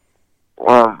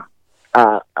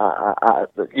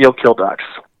 you'll kill ducks.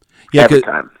 Yeah, every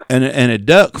time. And a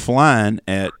duck flying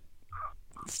at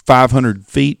 500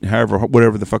 feet,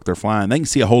 whatever the fuck they're flying, they can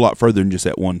see a whole lot further than just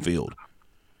that one field.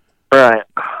 Right.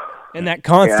 And that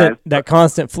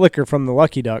constant flicker from the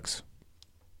lucky ducks,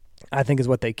 I think, is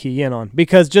what they key in on.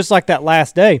 Because just like that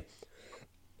last day,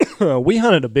 we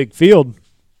hunted a big field,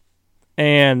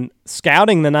 and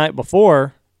scouting the night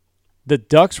before, the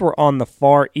ducks were on the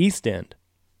far east end.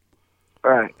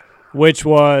 Right. Which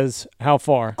was how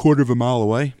far? Quarter of a mile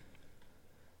away.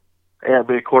 Yeah, it'd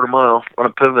be a quarter mile on a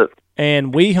pivot.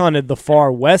 And we hunted the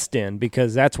far west end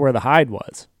because that's where the hide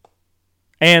was.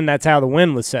 And that's how the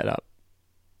wind was set up.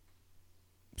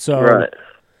 So, right.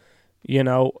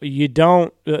 You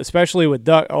don't, especially with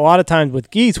duck, a lot of times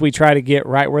with geese, we try to get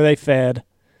right where they fed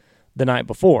the night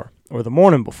before or the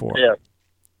morning before. Yeah.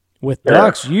 With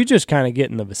ducks, you just kind of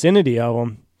get in the vicinity of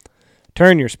them,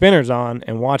 turn your spinners on,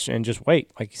 and watch and just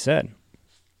wait, like you said.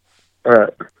 All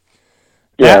right.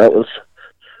 Yeah,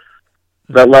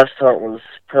 that last hunt was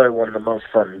probably one of the most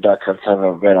fun duck hunts I've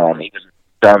ever been on, even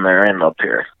down there and up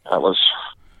here. That was.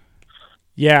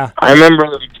 Yeah. I remember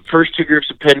the first 2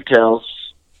 groups of pintails.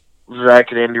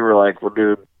 Zach and Andy were like, "Well,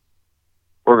 dude,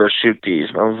 we're gonna shoot these,"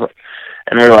 and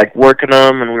we were like working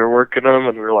them, and we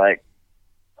were like,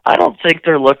 I don't think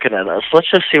they're looking at us. Let's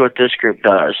just see what this group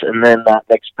does. And then that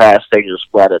next pass, they just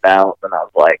let it out, and I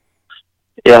was like,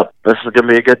 yep, this is going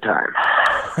to be a good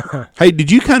time. Hey, did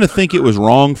you kind of think it was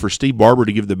wrong for Steve Barber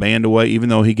to give the band away, even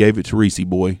though he gave it to Reese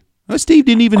Boy? Well, Steve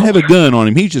didn't even have a gun on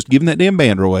him. He's just giving that damn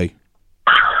band away.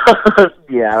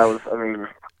 Yeah,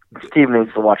 Steve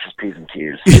needs to watch his P's and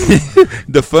Q's.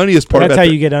 The funniest part That's how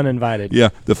you get uninvited. Yeah,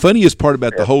 the funniest part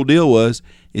about the whole deal is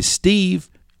Steve,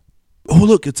 oh,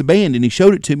 look, it's a band, and he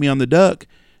showed it to me on the duck,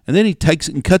 and then he takes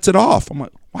it and cuts it off. I'm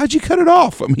like, why'd you cut it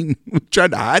off? I mean,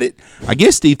 tried to hide it? I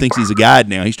guess Steve thinks he's a guide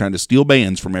now. He's trying to steal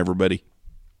bands from everybody.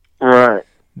 Right.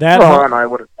 And I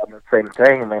would have done the same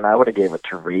thing. I mean, I would have gave it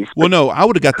to Reese. Well, no, I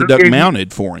would have got the duck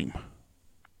mounted for him.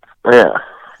 Yeah.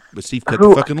 But Steve cut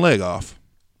the fucking leg off.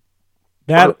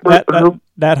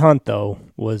 That hunt though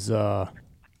was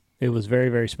it was very,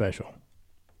 very special.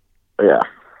 Yeah.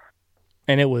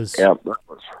 And it was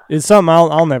it's something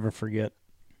I'll never forget.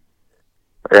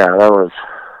 Yeah, that was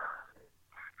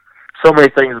so many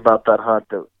things about that hunt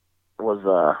that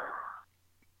was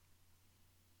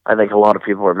I think a lot of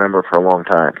people remember for a long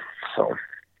time. So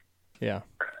yeah,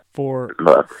 for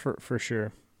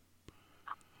sure.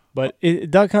 But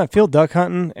field duck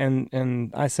hunting,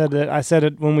 and I said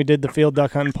it when we did the field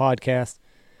duck hunting podcast.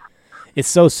 It's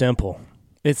so simple.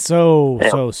 It's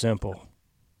so simple.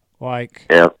 Like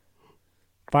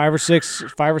 5 or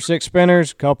 6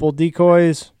 spinners, couple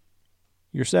decoys,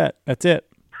 you're set. That's it.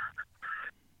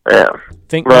 Yeah.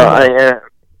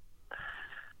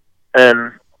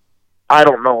 And I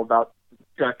don't know about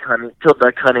field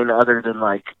duck hunting other than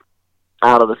like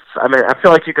out of the. I mean, I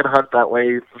feel like you can hunt that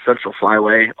way, the Central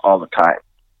Flyway, all the time.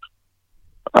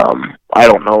 I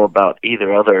don't know about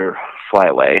either other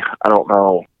flyway. I don't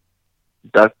know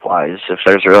duck-wise if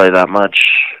there's really that much.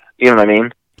 You know what I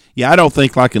mean? Yeah, I don't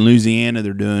think like in Louisiana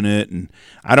they're doing it, and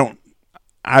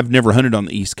I've never hunted on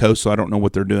the East Coast, so I don't know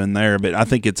what they're doing there. But I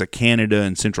think it's a Canada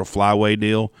and Central Flyway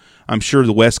deal. I'm sure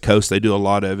the West Coast they do a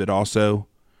lot of it also.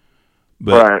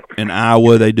 But in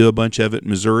Iowa, they do a bunch of it.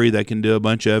 Missouri, they can do a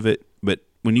bunch of it. But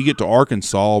when you get to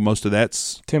Arkansas, most of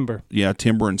that's timber. Yeah,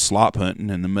 timber and slop hunting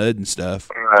and the mud and stuff.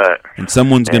 Right. And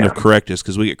someone's going to correct us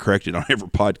because we get corrected on every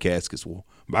podcast. Because, well,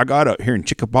 by God, up here in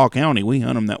Chickapaw County, we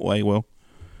hunt them that way. Well,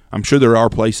 I'm sure there are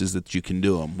places that you can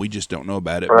do them. We just don't know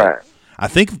about it. Right. But I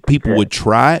think if people would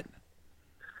try it,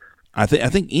 I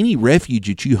think any refuge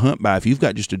that you hunt by, if you've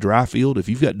got just a dry field, if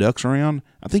you've got ducks around,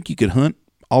 I think you could hunt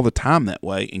all the time that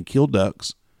way and kill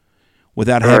ducks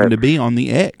without having to be on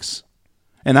the X.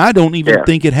 And I don't even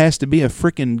think it has to be a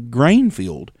freaking grain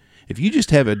field. If you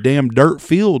just have a damn dirt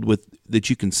field that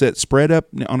you can set spread up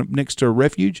next to a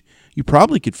refuge, you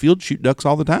probably could field shoot ducks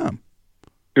all the time.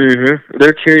 Mm-hmm. They're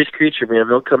a curious creature, man.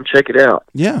 They'll come check it out.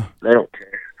 Yeah. They don't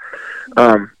care.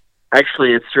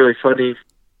 Actually, it's really funny.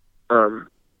 A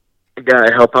guy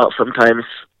I help out sometimes,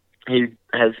 he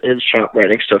has his shop right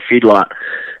next to a feedlot,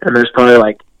 and there's probably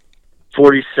like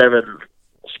 47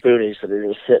 spoonies that are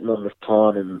just sitting on this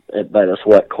pond and by this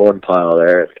wet corn pile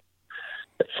there.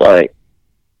 It's like,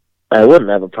 I wouldn't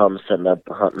have a problem setting up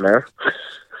hunting there.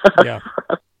 Yeah.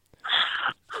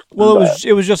 Well,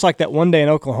 it was just like that one day in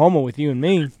Oklahoma with you and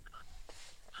me.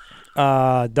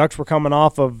 Ducks were coming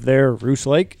off of their Roos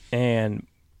Lake, and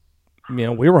we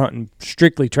were hunting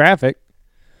strictly traffic,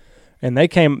 and they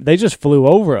just flew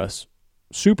over us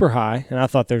super high, and I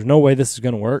thought there's no way this is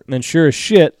going to work. And then sure as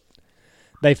shit,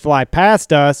 they fly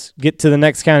past us, get to the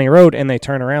next county road, and they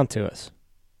turn around to us.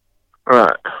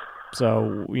 Right.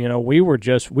 So, we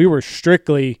were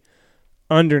strictly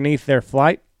underneath their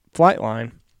flight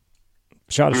line.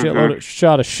 Shot a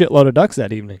shitload of ducks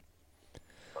that evening.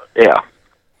 Yeah.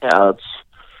 Yeah,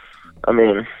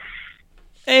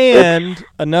 and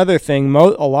another thing, a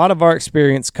lot of our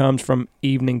experience comes from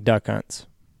evening duck hunts.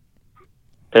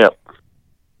 Yep.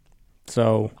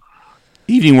 So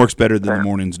evening works better than the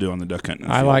mornings do on the duck hunting.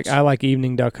 I like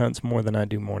evening duck hunts more than I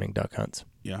do morning duck hunts.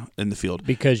 Yeah, in the field.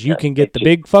 Because you can get the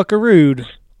big fuckarood,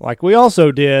 like we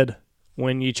also did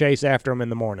when you chase after them in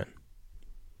the morning.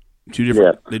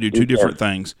 They do two different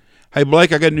things. Hey,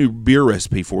 Blake, I got a new beer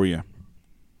recipe for you.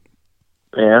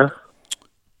 Yeah?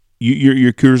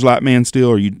 You're Coors Light man still,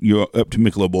 or you up to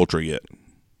Michelob Ultra yet?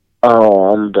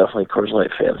 Oh, I'm definitely a Coors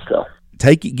Light fan still.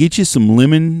 Get you some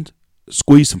lemon,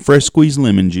 some fresh squeezed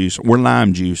lemon juice or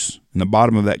lime juice in the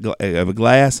bottom of a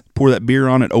glass. Pour that beer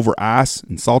on it over ice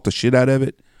and salt the shit out of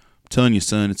it. I'm telling you,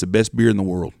 son, it's the best beer in the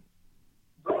world.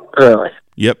 Really?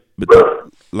 Yep, but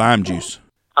lime juice.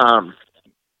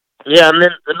 Yeah, and then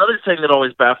another thing that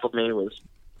always baffled me was,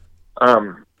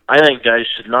 I think guys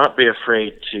should not be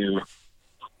afraid to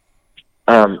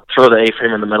throw the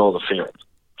A-frame in the middle of the field.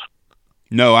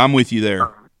 No, I'm with you there.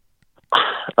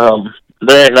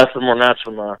 There ain't nothing more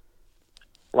natural than a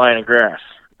line of grass,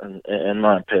 in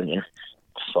my opinion.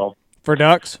 So for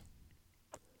ducks?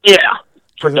 Yeah,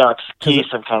 for ducks. Geese,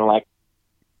 I'm kind of like...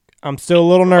 I'm still a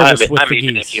little nervous with the I'm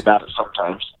even geese. thinking about it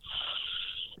sometimes.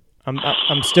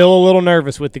 I'm still a little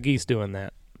nervous with the geese doing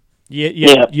that.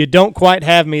 You don't quite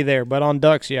have me there, but on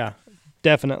ducks, yeah,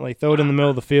 definitely. Throw it in the middle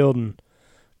of the field and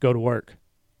go to work.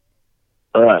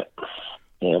 All right.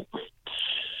 Yeah.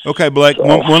 Okay, Blake,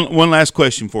 one last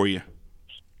question for you.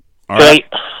 All right.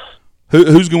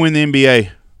 Who's going to win the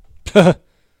NBA?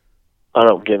 I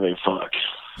don't give a fuck.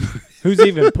 Who's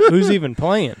even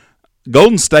playing?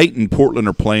 Golden State and Portland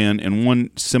are playing in one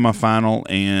semifinal,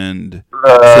 and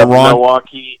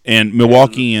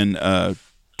Milwaukee and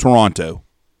Toronto.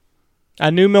 I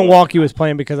knew Milwaukee was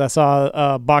playing because I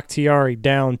saw Bakhtiari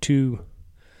down two.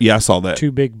 Yeah, I saw that.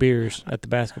 2 big beers at the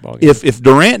basketball game. If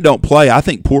Durant don't play, I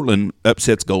think Portland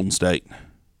upsets Golden State.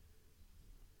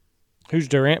 Who's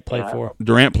Durant play for?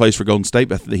 Durant plays for Golden State,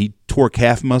 but he tore a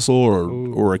calf muscle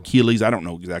or Achilles. I don't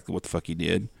know exactly what the fuck he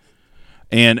did.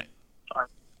 And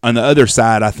on the other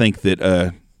side, I think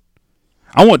that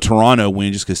I want Toronto to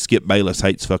win just because Skip Bayless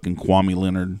hates fucking Kwame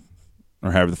Leonard,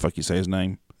 or however the fuck you say his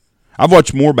name. I've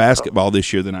watched more basketball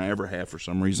this year than I ever have for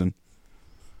some reason.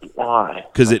 Why?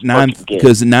 Because at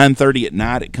 9:30 at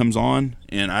night it comes on,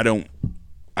 and I don't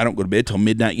go to bed till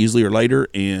midnight usually or later,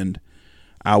 and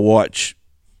I watch.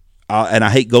 And I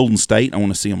hate Golden State. I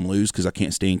want to see them lose because I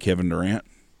can't stand Kevin Durant.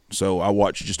 So I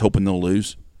watch just hoping they'll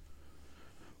lose.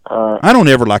 I don't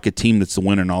ever like a team that's the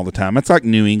winner all the time. It's like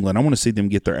New England. I want to see them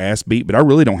get their ass beat, but I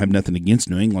really don't have nothing against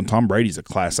New England. Tom Brady's a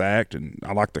class act, and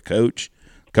I like the coach.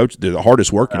 They're the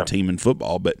hardest working team in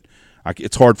football, but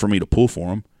it's hard for me to pull for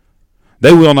them.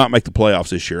 They will not make the playoffs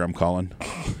this year, I'm calling.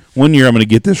 One year I'm going to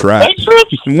get this right.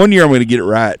 One year I'm going to get it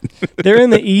right. They're in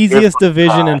the easiest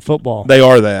division in football. They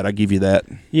are that. I give you that.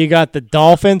 You got the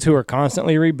Dolphins, who are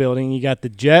constantly rebuilding. You got the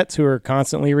Jets, who are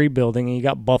constantly rebuilding. And you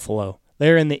got Buffalo.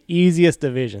 They're in the easiest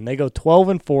division. They go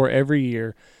 12-4 every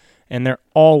year, and they're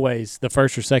always the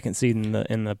first or second seed in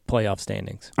the playoff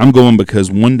standings. I'm going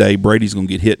because one day Brady's going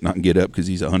to get hit and not get up because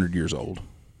he's 100 years old.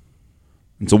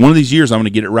 And so one of these years I'm going to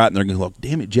get it right, and they're going to go,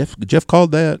 damn it, Jeff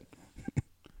called that.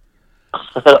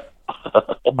 All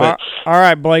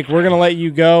right, Blake, we're going to let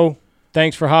you go.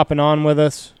 Thanks for hopping on with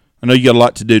us. I know you got a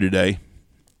lot to do today.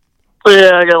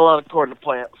 Yeah, I got a lot of corn to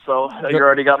plant, so you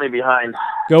already got me behind.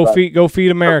 Go feed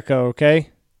America,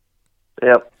 okay?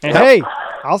 Yep. And hey,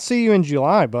 I'll see you in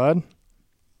July, bud.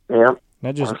 Yep.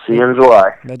 I'll see you in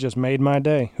July. That just made my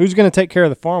day. Who's going to take care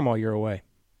of the farm while you're away?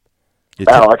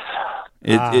 Alex.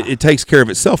 It takes care of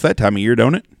itself that time of year,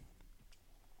 don't it?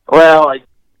 Well,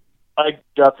 I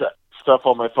got that stuff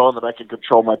on my phone that I can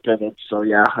control my pivots, so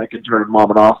yeah, I can turn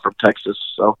mom and off from Texas.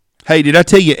 So. Hey, did I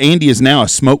tell you Andy is now a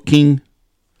smoke king?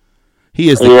 He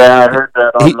is. I heard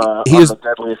that on the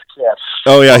Deadliest Catch.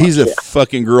 Oh yeah, he's a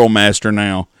fucking grill master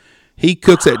now. He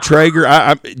cooks at Traeger.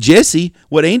 Jessie,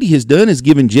 what Andy has done is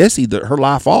given Jessie her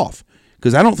life off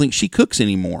because I don't think she cooks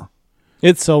anymore.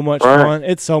 It's so much fun.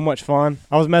 It's so much fun.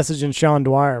 I was messaging Sean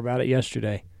Dwyer about it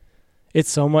yesterday.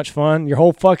 It's so much fun. Your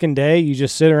whole fucking day, you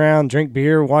just sit around, drink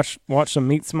beer, watch some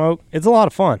meat smoke. It's a lot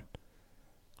of fun.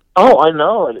 Oh, I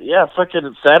know. Yeah,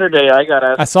 fucking Saturday I got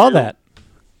asked. I saw that.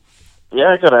 Yeah,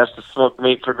 I got asked to smoke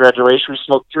meat for graduation. We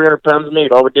smoked 300 pounds of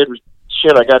meat. All we did was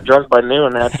shit. I got drunk by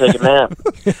noon and had to take a nap.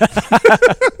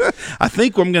 I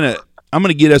think I'm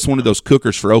gonna get us one of those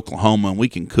cookers for Oklahoma, and we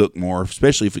can cook more,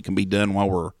 especially if it can be done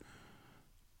while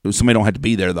somebody don't have to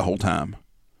be there the whole time.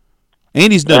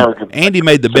 Andy's done. Yeah, Andy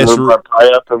made the best. Pie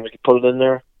up and we can put it in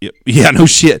there. Yeah, no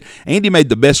shit. Andy made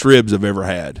the best ribs I've ever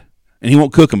had, and he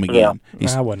won't cook them again.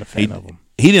 Yeah. I wasn't a fan of them.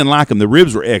 He didn't like them. The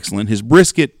ribs were excellent. His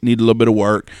brisket needed a little bit of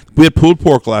work. We had pulled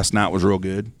pork last night. Was real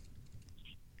good.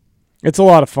 It's a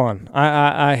lot of fun.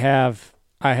 I have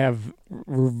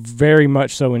very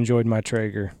much so enjoyed my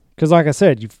Traeger. Because like I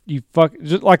said, you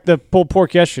just like the pulled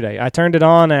pork yesterday. I turned it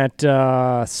on at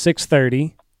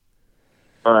 6:30.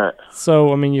 All right.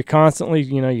 So I mean, you're constantly,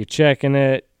 you're checking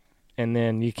it, and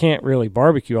then you can't really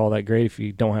barbecue all that great if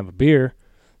you don't have a beer.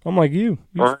 I'm like you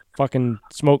fucking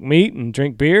smoke meat and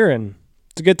drink beer, and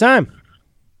it's a good time.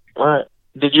 All right.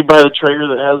 Did you buy the Traeger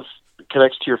that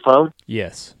connects to your phone?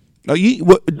 Yes. Oh,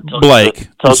 Blake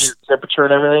tells you your temperature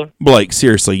and everything. Blake,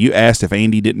 seriously, you asked if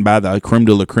Andy didn't buy the creme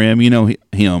de la creme. You know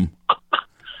him.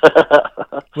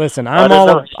 Listen, I'm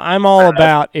all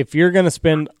about if you're gonna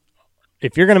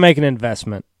make an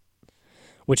investment,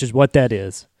 which is what that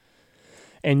is,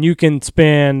 and you can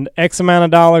spend X amount of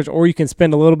dollars, or you can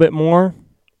spend a little bit more,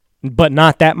 but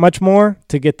not that much more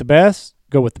to get the best.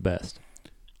 Go with the best.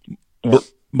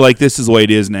 Blake, this is the way it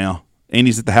is now.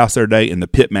 Andy's at the house the other day, and the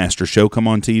Pitmaster show come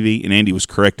on TV, and Andy was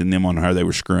correcting them on how they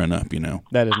were screwing up.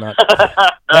 That is not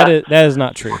that is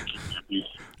not true.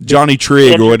 Johnny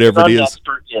Trigg or whatever it is.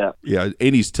 Yeah.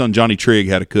 Andy's telling Johnny Trigg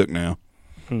how to cook now.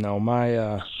 No,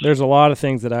 there's a lot of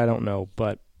things that I don't know,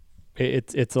 but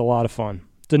it's a lot of fun.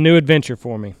 It's a new adventure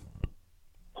for me.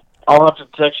 I'll have to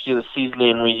text you the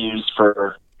seasoning we use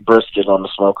for brisket on the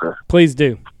smoker. Please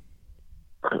do.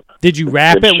 Did you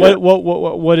wrap it?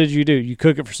 What did you do? You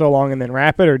cook it for so long and then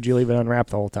wrap it, or did you leave it unwrapped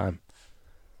the whole time?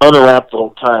 Unwrapped the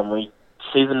whole time. We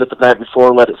seasoned it the night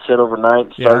before, let it sit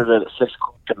overnight, started it at 6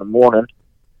 o'clock in the morning.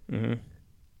 Mm-hmm.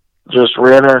 Just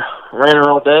ran her ran her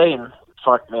all day, and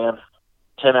fuck, man,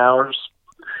 10 hours.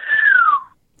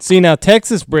 See, now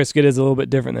Texas brisket is a little bit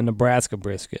different than Nebraska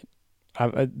brisket.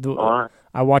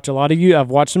 I watch a lot of I've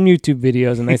watched some YouTube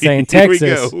videos, and they say in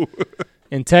Texas,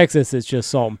 in Texas, it's just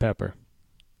salt and pepper.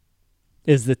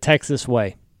 Is the Texas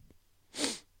way.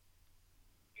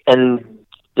 And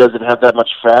does it have that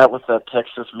much fat with that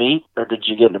Texas meat, or did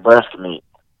you get Nebraska meat?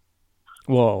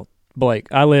 Well, Blake,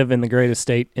 I live in the greatest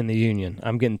state in the Union.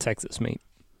 I'm getting Texas meat.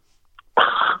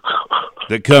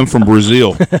 That come from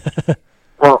Brazil.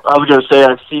 Well, I was going to say,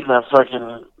 I've seen that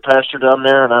fucking pasture down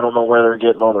there, and I don't know where they're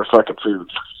getting all their fucking food.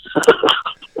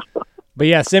 But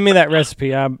yeah, send me that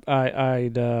recipe.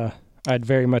 I'd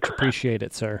very much appreciate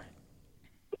it, sir.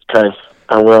 Okay,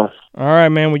 I will. All right,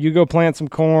 man. Will you go plant some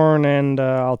corn, and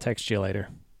I'll text you later.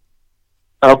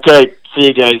 Okay, see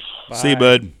you guys. Bye. See you,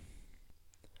 bud.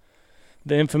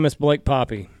 The infamous Blake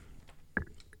Poppe.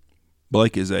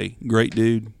 Blake is a great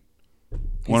dude.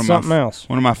 He's something else.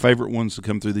 One of my favorite ones to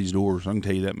come through these doors. I can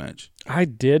tell you that much. I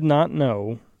did not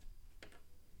know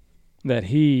that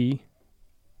he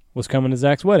was coming to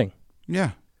Zach's wedding.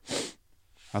 Yeah.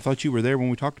 I thought you were there when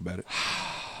we talked about it.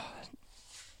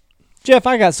 Jeff,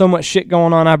 I got so much shit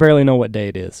going on, I barely know what day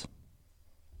it is.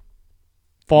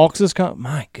 Falks is coming.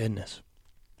 My goodness.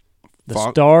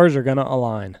 The stars are going to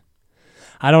align.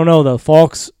 I don't know, though.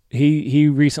 Falks, he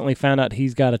recently found out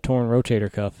he's got a torn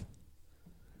rotator cuff.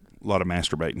 A lot of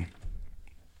masturbating.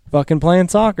 Fucking playing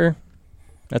soccer.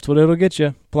 That's what it'll get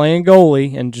you. Playing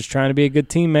goalie and just trying to be a good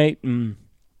teammate. I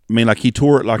mean, like he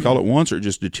tore it like all at once, or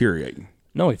just deteriorating?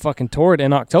 No, he fucking tore it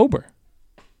in October.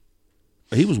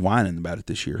 He was whining about it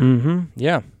this year. Mm-hmm.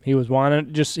 Yeah, he was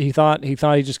whining. He thought he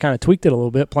just kind of tweaked it a little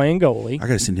bit. Playing goalie. I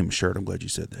got to send him a shirt. I'm glad you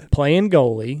said that. Playing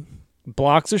goalie,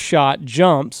 blocks a shot,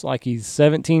 jumps like he's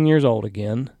 17 years old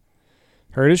again.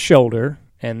 Hurt his shoulder,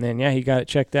 and then he got it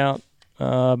checked out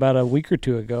about a week or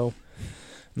two ago.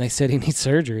 And they said he needs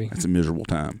surgery. That's a miserable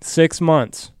time. 6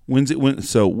 months. When's he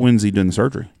doing the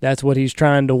surgery? That's what he's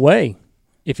trying to weigh.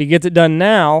 If he gets it done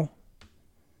now,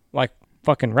 like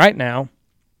fucking right now,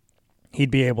 he'd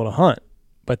be able to hunt.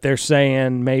 But they're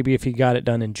saying maybe if he got it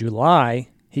done in July,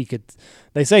 he could.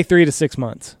 They say 3 to 6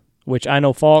 months, which I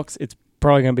know Falks, it's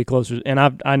probably going to be closer. And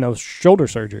I know shoulder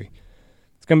surgery.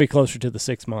 It's going to be closer to the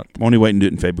 6 month. I'm only waiting to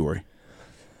do it in February.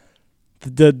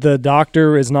 The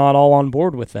doctor is not all on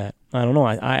board with that. I don't know.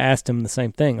 I asked him the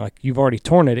same thing. Like, you've already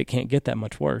torn it. It can't get that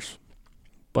much worse.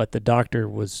 But the doctor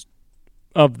was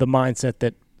of the mindset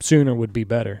that sooner would be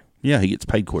better. Yeah, he gets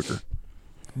paid quicker.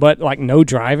 But, like, no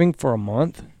driving for a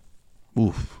month?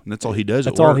 Oof. That's all he does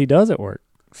at work. That's all he does at work.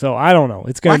 So, I don't know.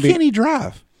 It's going to be... Why can't he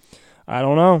drive? I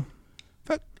don't know.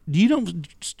 You don't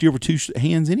steer with two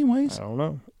hands anyways? I don't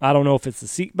know. I don't know if it's the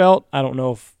seatbelt. I don't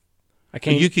know if... I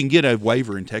can't. You can get a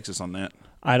waiver in Texas on that.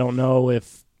 I don't know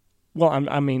if... Well, I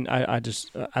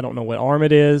don't know what arm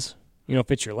it is. You know, if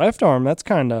it's your left arm, that'll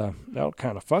kind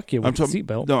of fuck you with the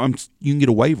seatbelt. No, you can get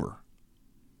a waiver.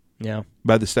 Yeah.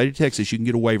 By the state of Texas, you can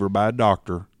get a waiver by a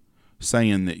doctor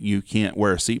saying that you can't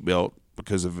wear a seatbelt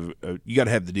because of you got to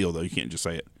have the deal though. You can't just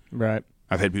say it. Right.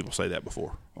 I've had people say that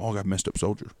before. Oh, I got a messed up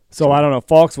soldier. So I don't know.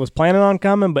 Falks was planning on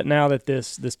coming, but now that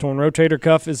this torn rotator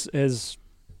cuff has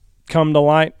come to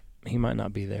light, he might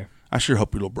not be there. I sure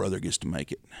hope your little brother gets to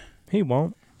make it. He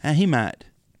won't. He might.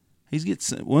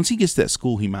 Once he gets to that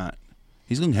school, he might.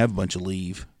 He's going to have a bunch of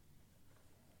leave.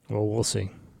 Well, we'll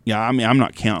see. Yeah, I mean, I'm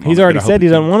not counting. He's already said he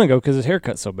doesn't want to go because his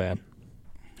haircut's so bad.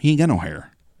 He ain't got no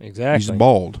hair. Exactly. He's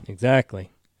bald. Exactly.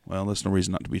 Well, that's no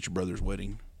reason not to be at your brother's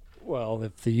wedding. Well,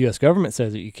 if the U.S. government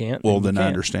says that you can't, then I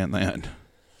understand that.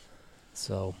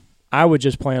 So I would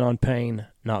just plan on Payne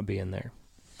not being there.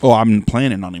 Oh, I'm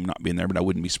planning on him not being there, but I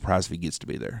wouldn't be surprised if he gets to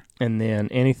be there. And then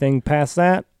anything past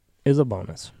that is a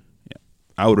bonus. Yeah,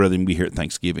 I would rather him be here at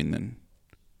Thanksgiving than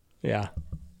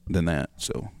that.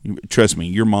 So trust me,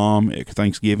 your mom at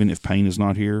Thanksgiving, if Payne is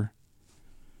not here,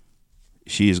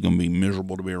 she is going to be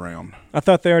miserable to be around. I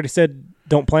thought they already said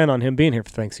don't plan on him being here for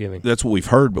Thanksgiving. That's what we've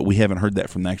heard, but we haven't heard that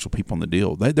from the actual people on the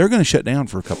deal. They're going to shut down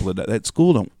for a couple of days. That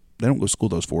school they don't go to school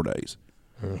those 4 days.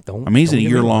 He's in a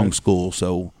year-long school,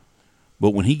 so.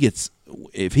 But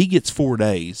if he gets 4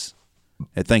 days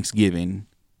at Thanksgiving,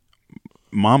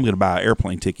 Mom's going to buy an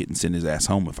airplane ticket and send his ass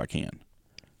home if I can.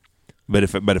 But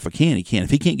if I can, he can. If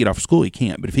he can't get off of school, he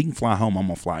can't. But if he can fly home, I'm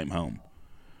going to fly him home.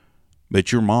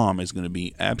 But your mom is going to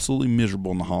be absolutely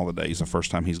miserable in the holidays the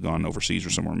first time he's gone overseas or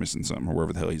somewhere missing something or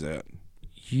wherever the hell he's at.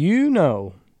 You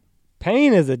know,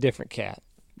 Payne is a different cat.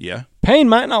 Yeah. Payne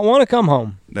might not want to come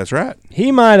home. That's right.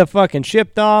 He might have fucking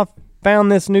shipped off,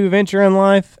 found this new venture in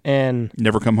life, and...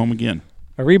 never come home again.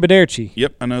 Arrivederci.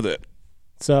 Yep, I know that.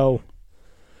 So,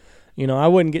 I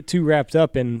wouldn't get too wrapped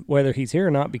up in whether he's here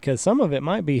or not because some of it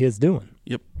might be his doing.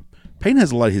 Yep. Payne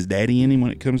has a lot of his daddy in him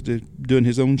when it comes to doing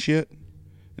his own shit.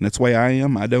 And that's the way I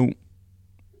am.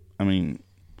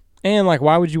 And, like,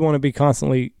 why would you want to be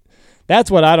constantly – that's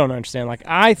what I don't understand. Like,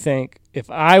 I think if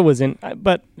I was in –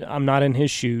 but I'm not in his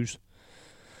shoes.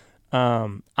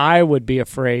 I would be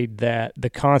afraid that the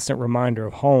constant reminder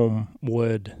of home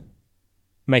would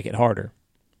make it harder.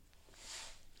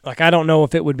 Like, I don't know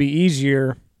if it would be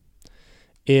easier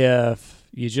if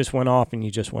you just went off and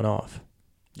you just went off.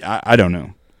 I don't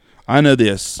know. I know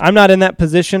this. I'm not in that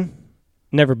position.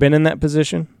 Never been in that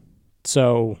position.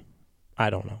 So, I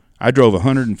don't know. I drove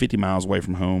 150 miles away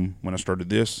from home when I started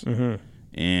this, Mm-hmm.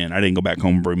 and I didn't go back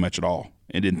home very much at all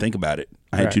and didn't think about it.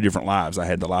 I had two different lives. I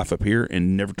had the life up here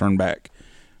and never turned back.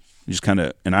 Just kind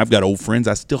of, and I've got old friends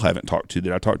I still haven't talked to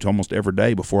that I talked to almost every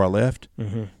day before I left.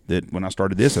 Mm-hmm. That when I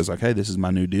started this, I was like, hey, this is my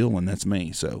new deal, and that's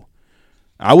me. So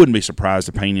I wouldn't be surprised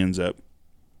if Payne ends up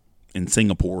in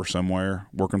Singapore somewhere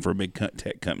working for a big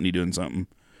tech company doing something,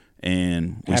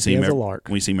 and we see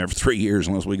him every 3 years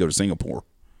unless we go to Singapore.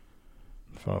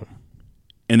 So.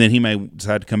 And then he may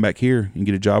decide to come back here and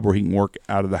get a job where he can work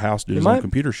out of the house, do his own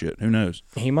computer shit. Who knows?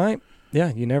 He might.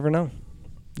 Yeah, you never know.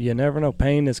 You never know.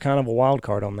 Payne is kind of a wild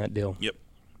card on that deal. Yep.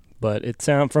 But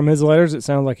from his letters, it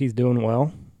sounds like he's doing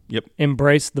well. Yep.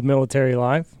 Embraced the military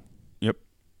life. Yep.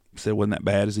 Said it wasn't that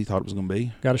bad as he thought it was going to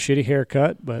be. Got a shitty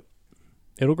haircut, but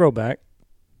it'll grow back.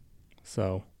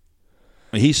 So.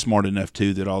 He's smart enough,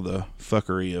 too, that all the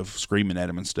fuckery of screaming at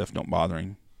him and stuff don't bother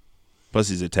him. Plus,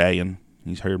 he's Italian.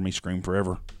 He's heard me scream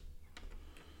forever.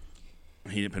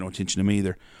 He didn't pay no attention to me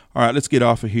either. All right, let's get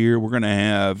off of here. We're going to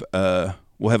have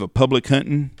we'll have a public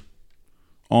hunting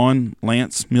on.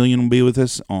 Lance Million will be with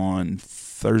us on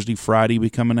Thursday, Friday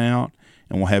be coming out.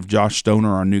 And we'll have Josh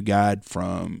Stoner, our new guide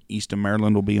from Easton,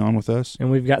 Maryland, will be on with us. And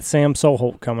we've got Sam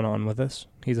Solholt coming on with us.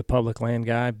 He's a public land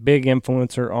guy, big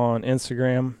influencer on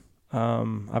Instagram.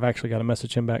 I've actually got to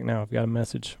message him back now. I've got a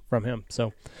message from him.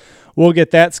 So we'll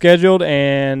get that scheduled,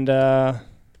 and,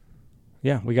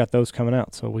 we got those coming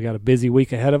out. So we got a busy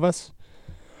week ahead of us.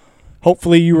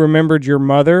 Hopefully you remembered your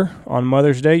mother on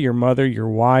Mother's Day, your mother, your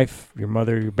wife, your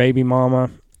mother, your baby mama,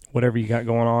 whatever you got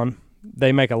going on.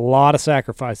 They make a lot of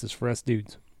sacrifices for us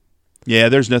dudes. Yeah,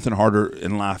 there's nothing harder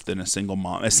in life than a single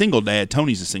mom. A single dad,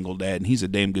 Tony's a single dad, and he's a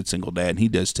damn good single dad, and he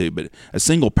does too. But a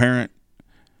single parent,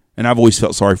 and I've always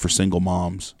felt sorry for single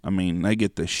moms. I mean, they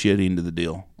get the shit end of the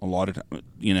deal a lot of time,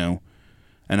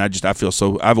 And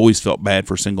I've always felt bad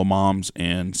for single moms,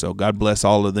 and so God bless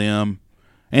all of them.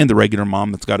 And the regular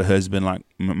mom that's got a husband like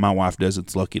my wife does,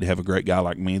 it's lucky to have a great guy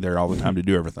like me there all the time to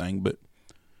do everything. But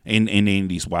and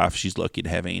Andy's wife, she's lucky to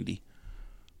have Andy.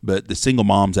 But the single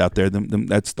moms out there,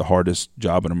 that's the hardest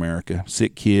job in America.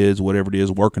 Sick kids, whatever it is,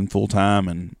 working full time,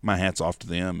 and my hat's off to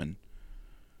them. And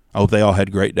I hope they all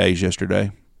had great days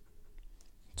yesterday.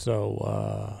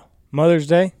 So Mother's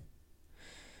Day,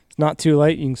 it's not too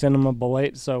late. You can send them a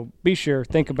belated. So be sure,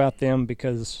 think about them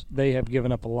because they have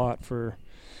given up a lot for.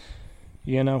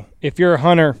 If you're a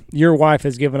hunter, your wife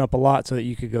has given up a lot so that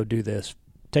you could go do this.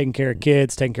 Taking care of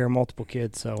kids, taking care of multiple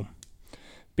kids. So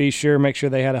be sure, make sure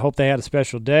hope they had a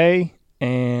special day.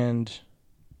 And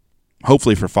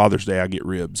hopefully for Father's Day, I get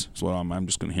ribs. So I'm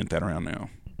just going to hint that around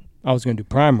now. I was going to do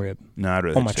prime rib. No, I'd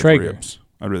rather on my have Traeger. Ribs.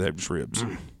 I'd rather have just ribs.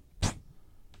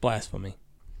 Blasphemy.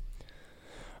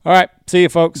 All right. See you,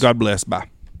 folks. God bless. Bye.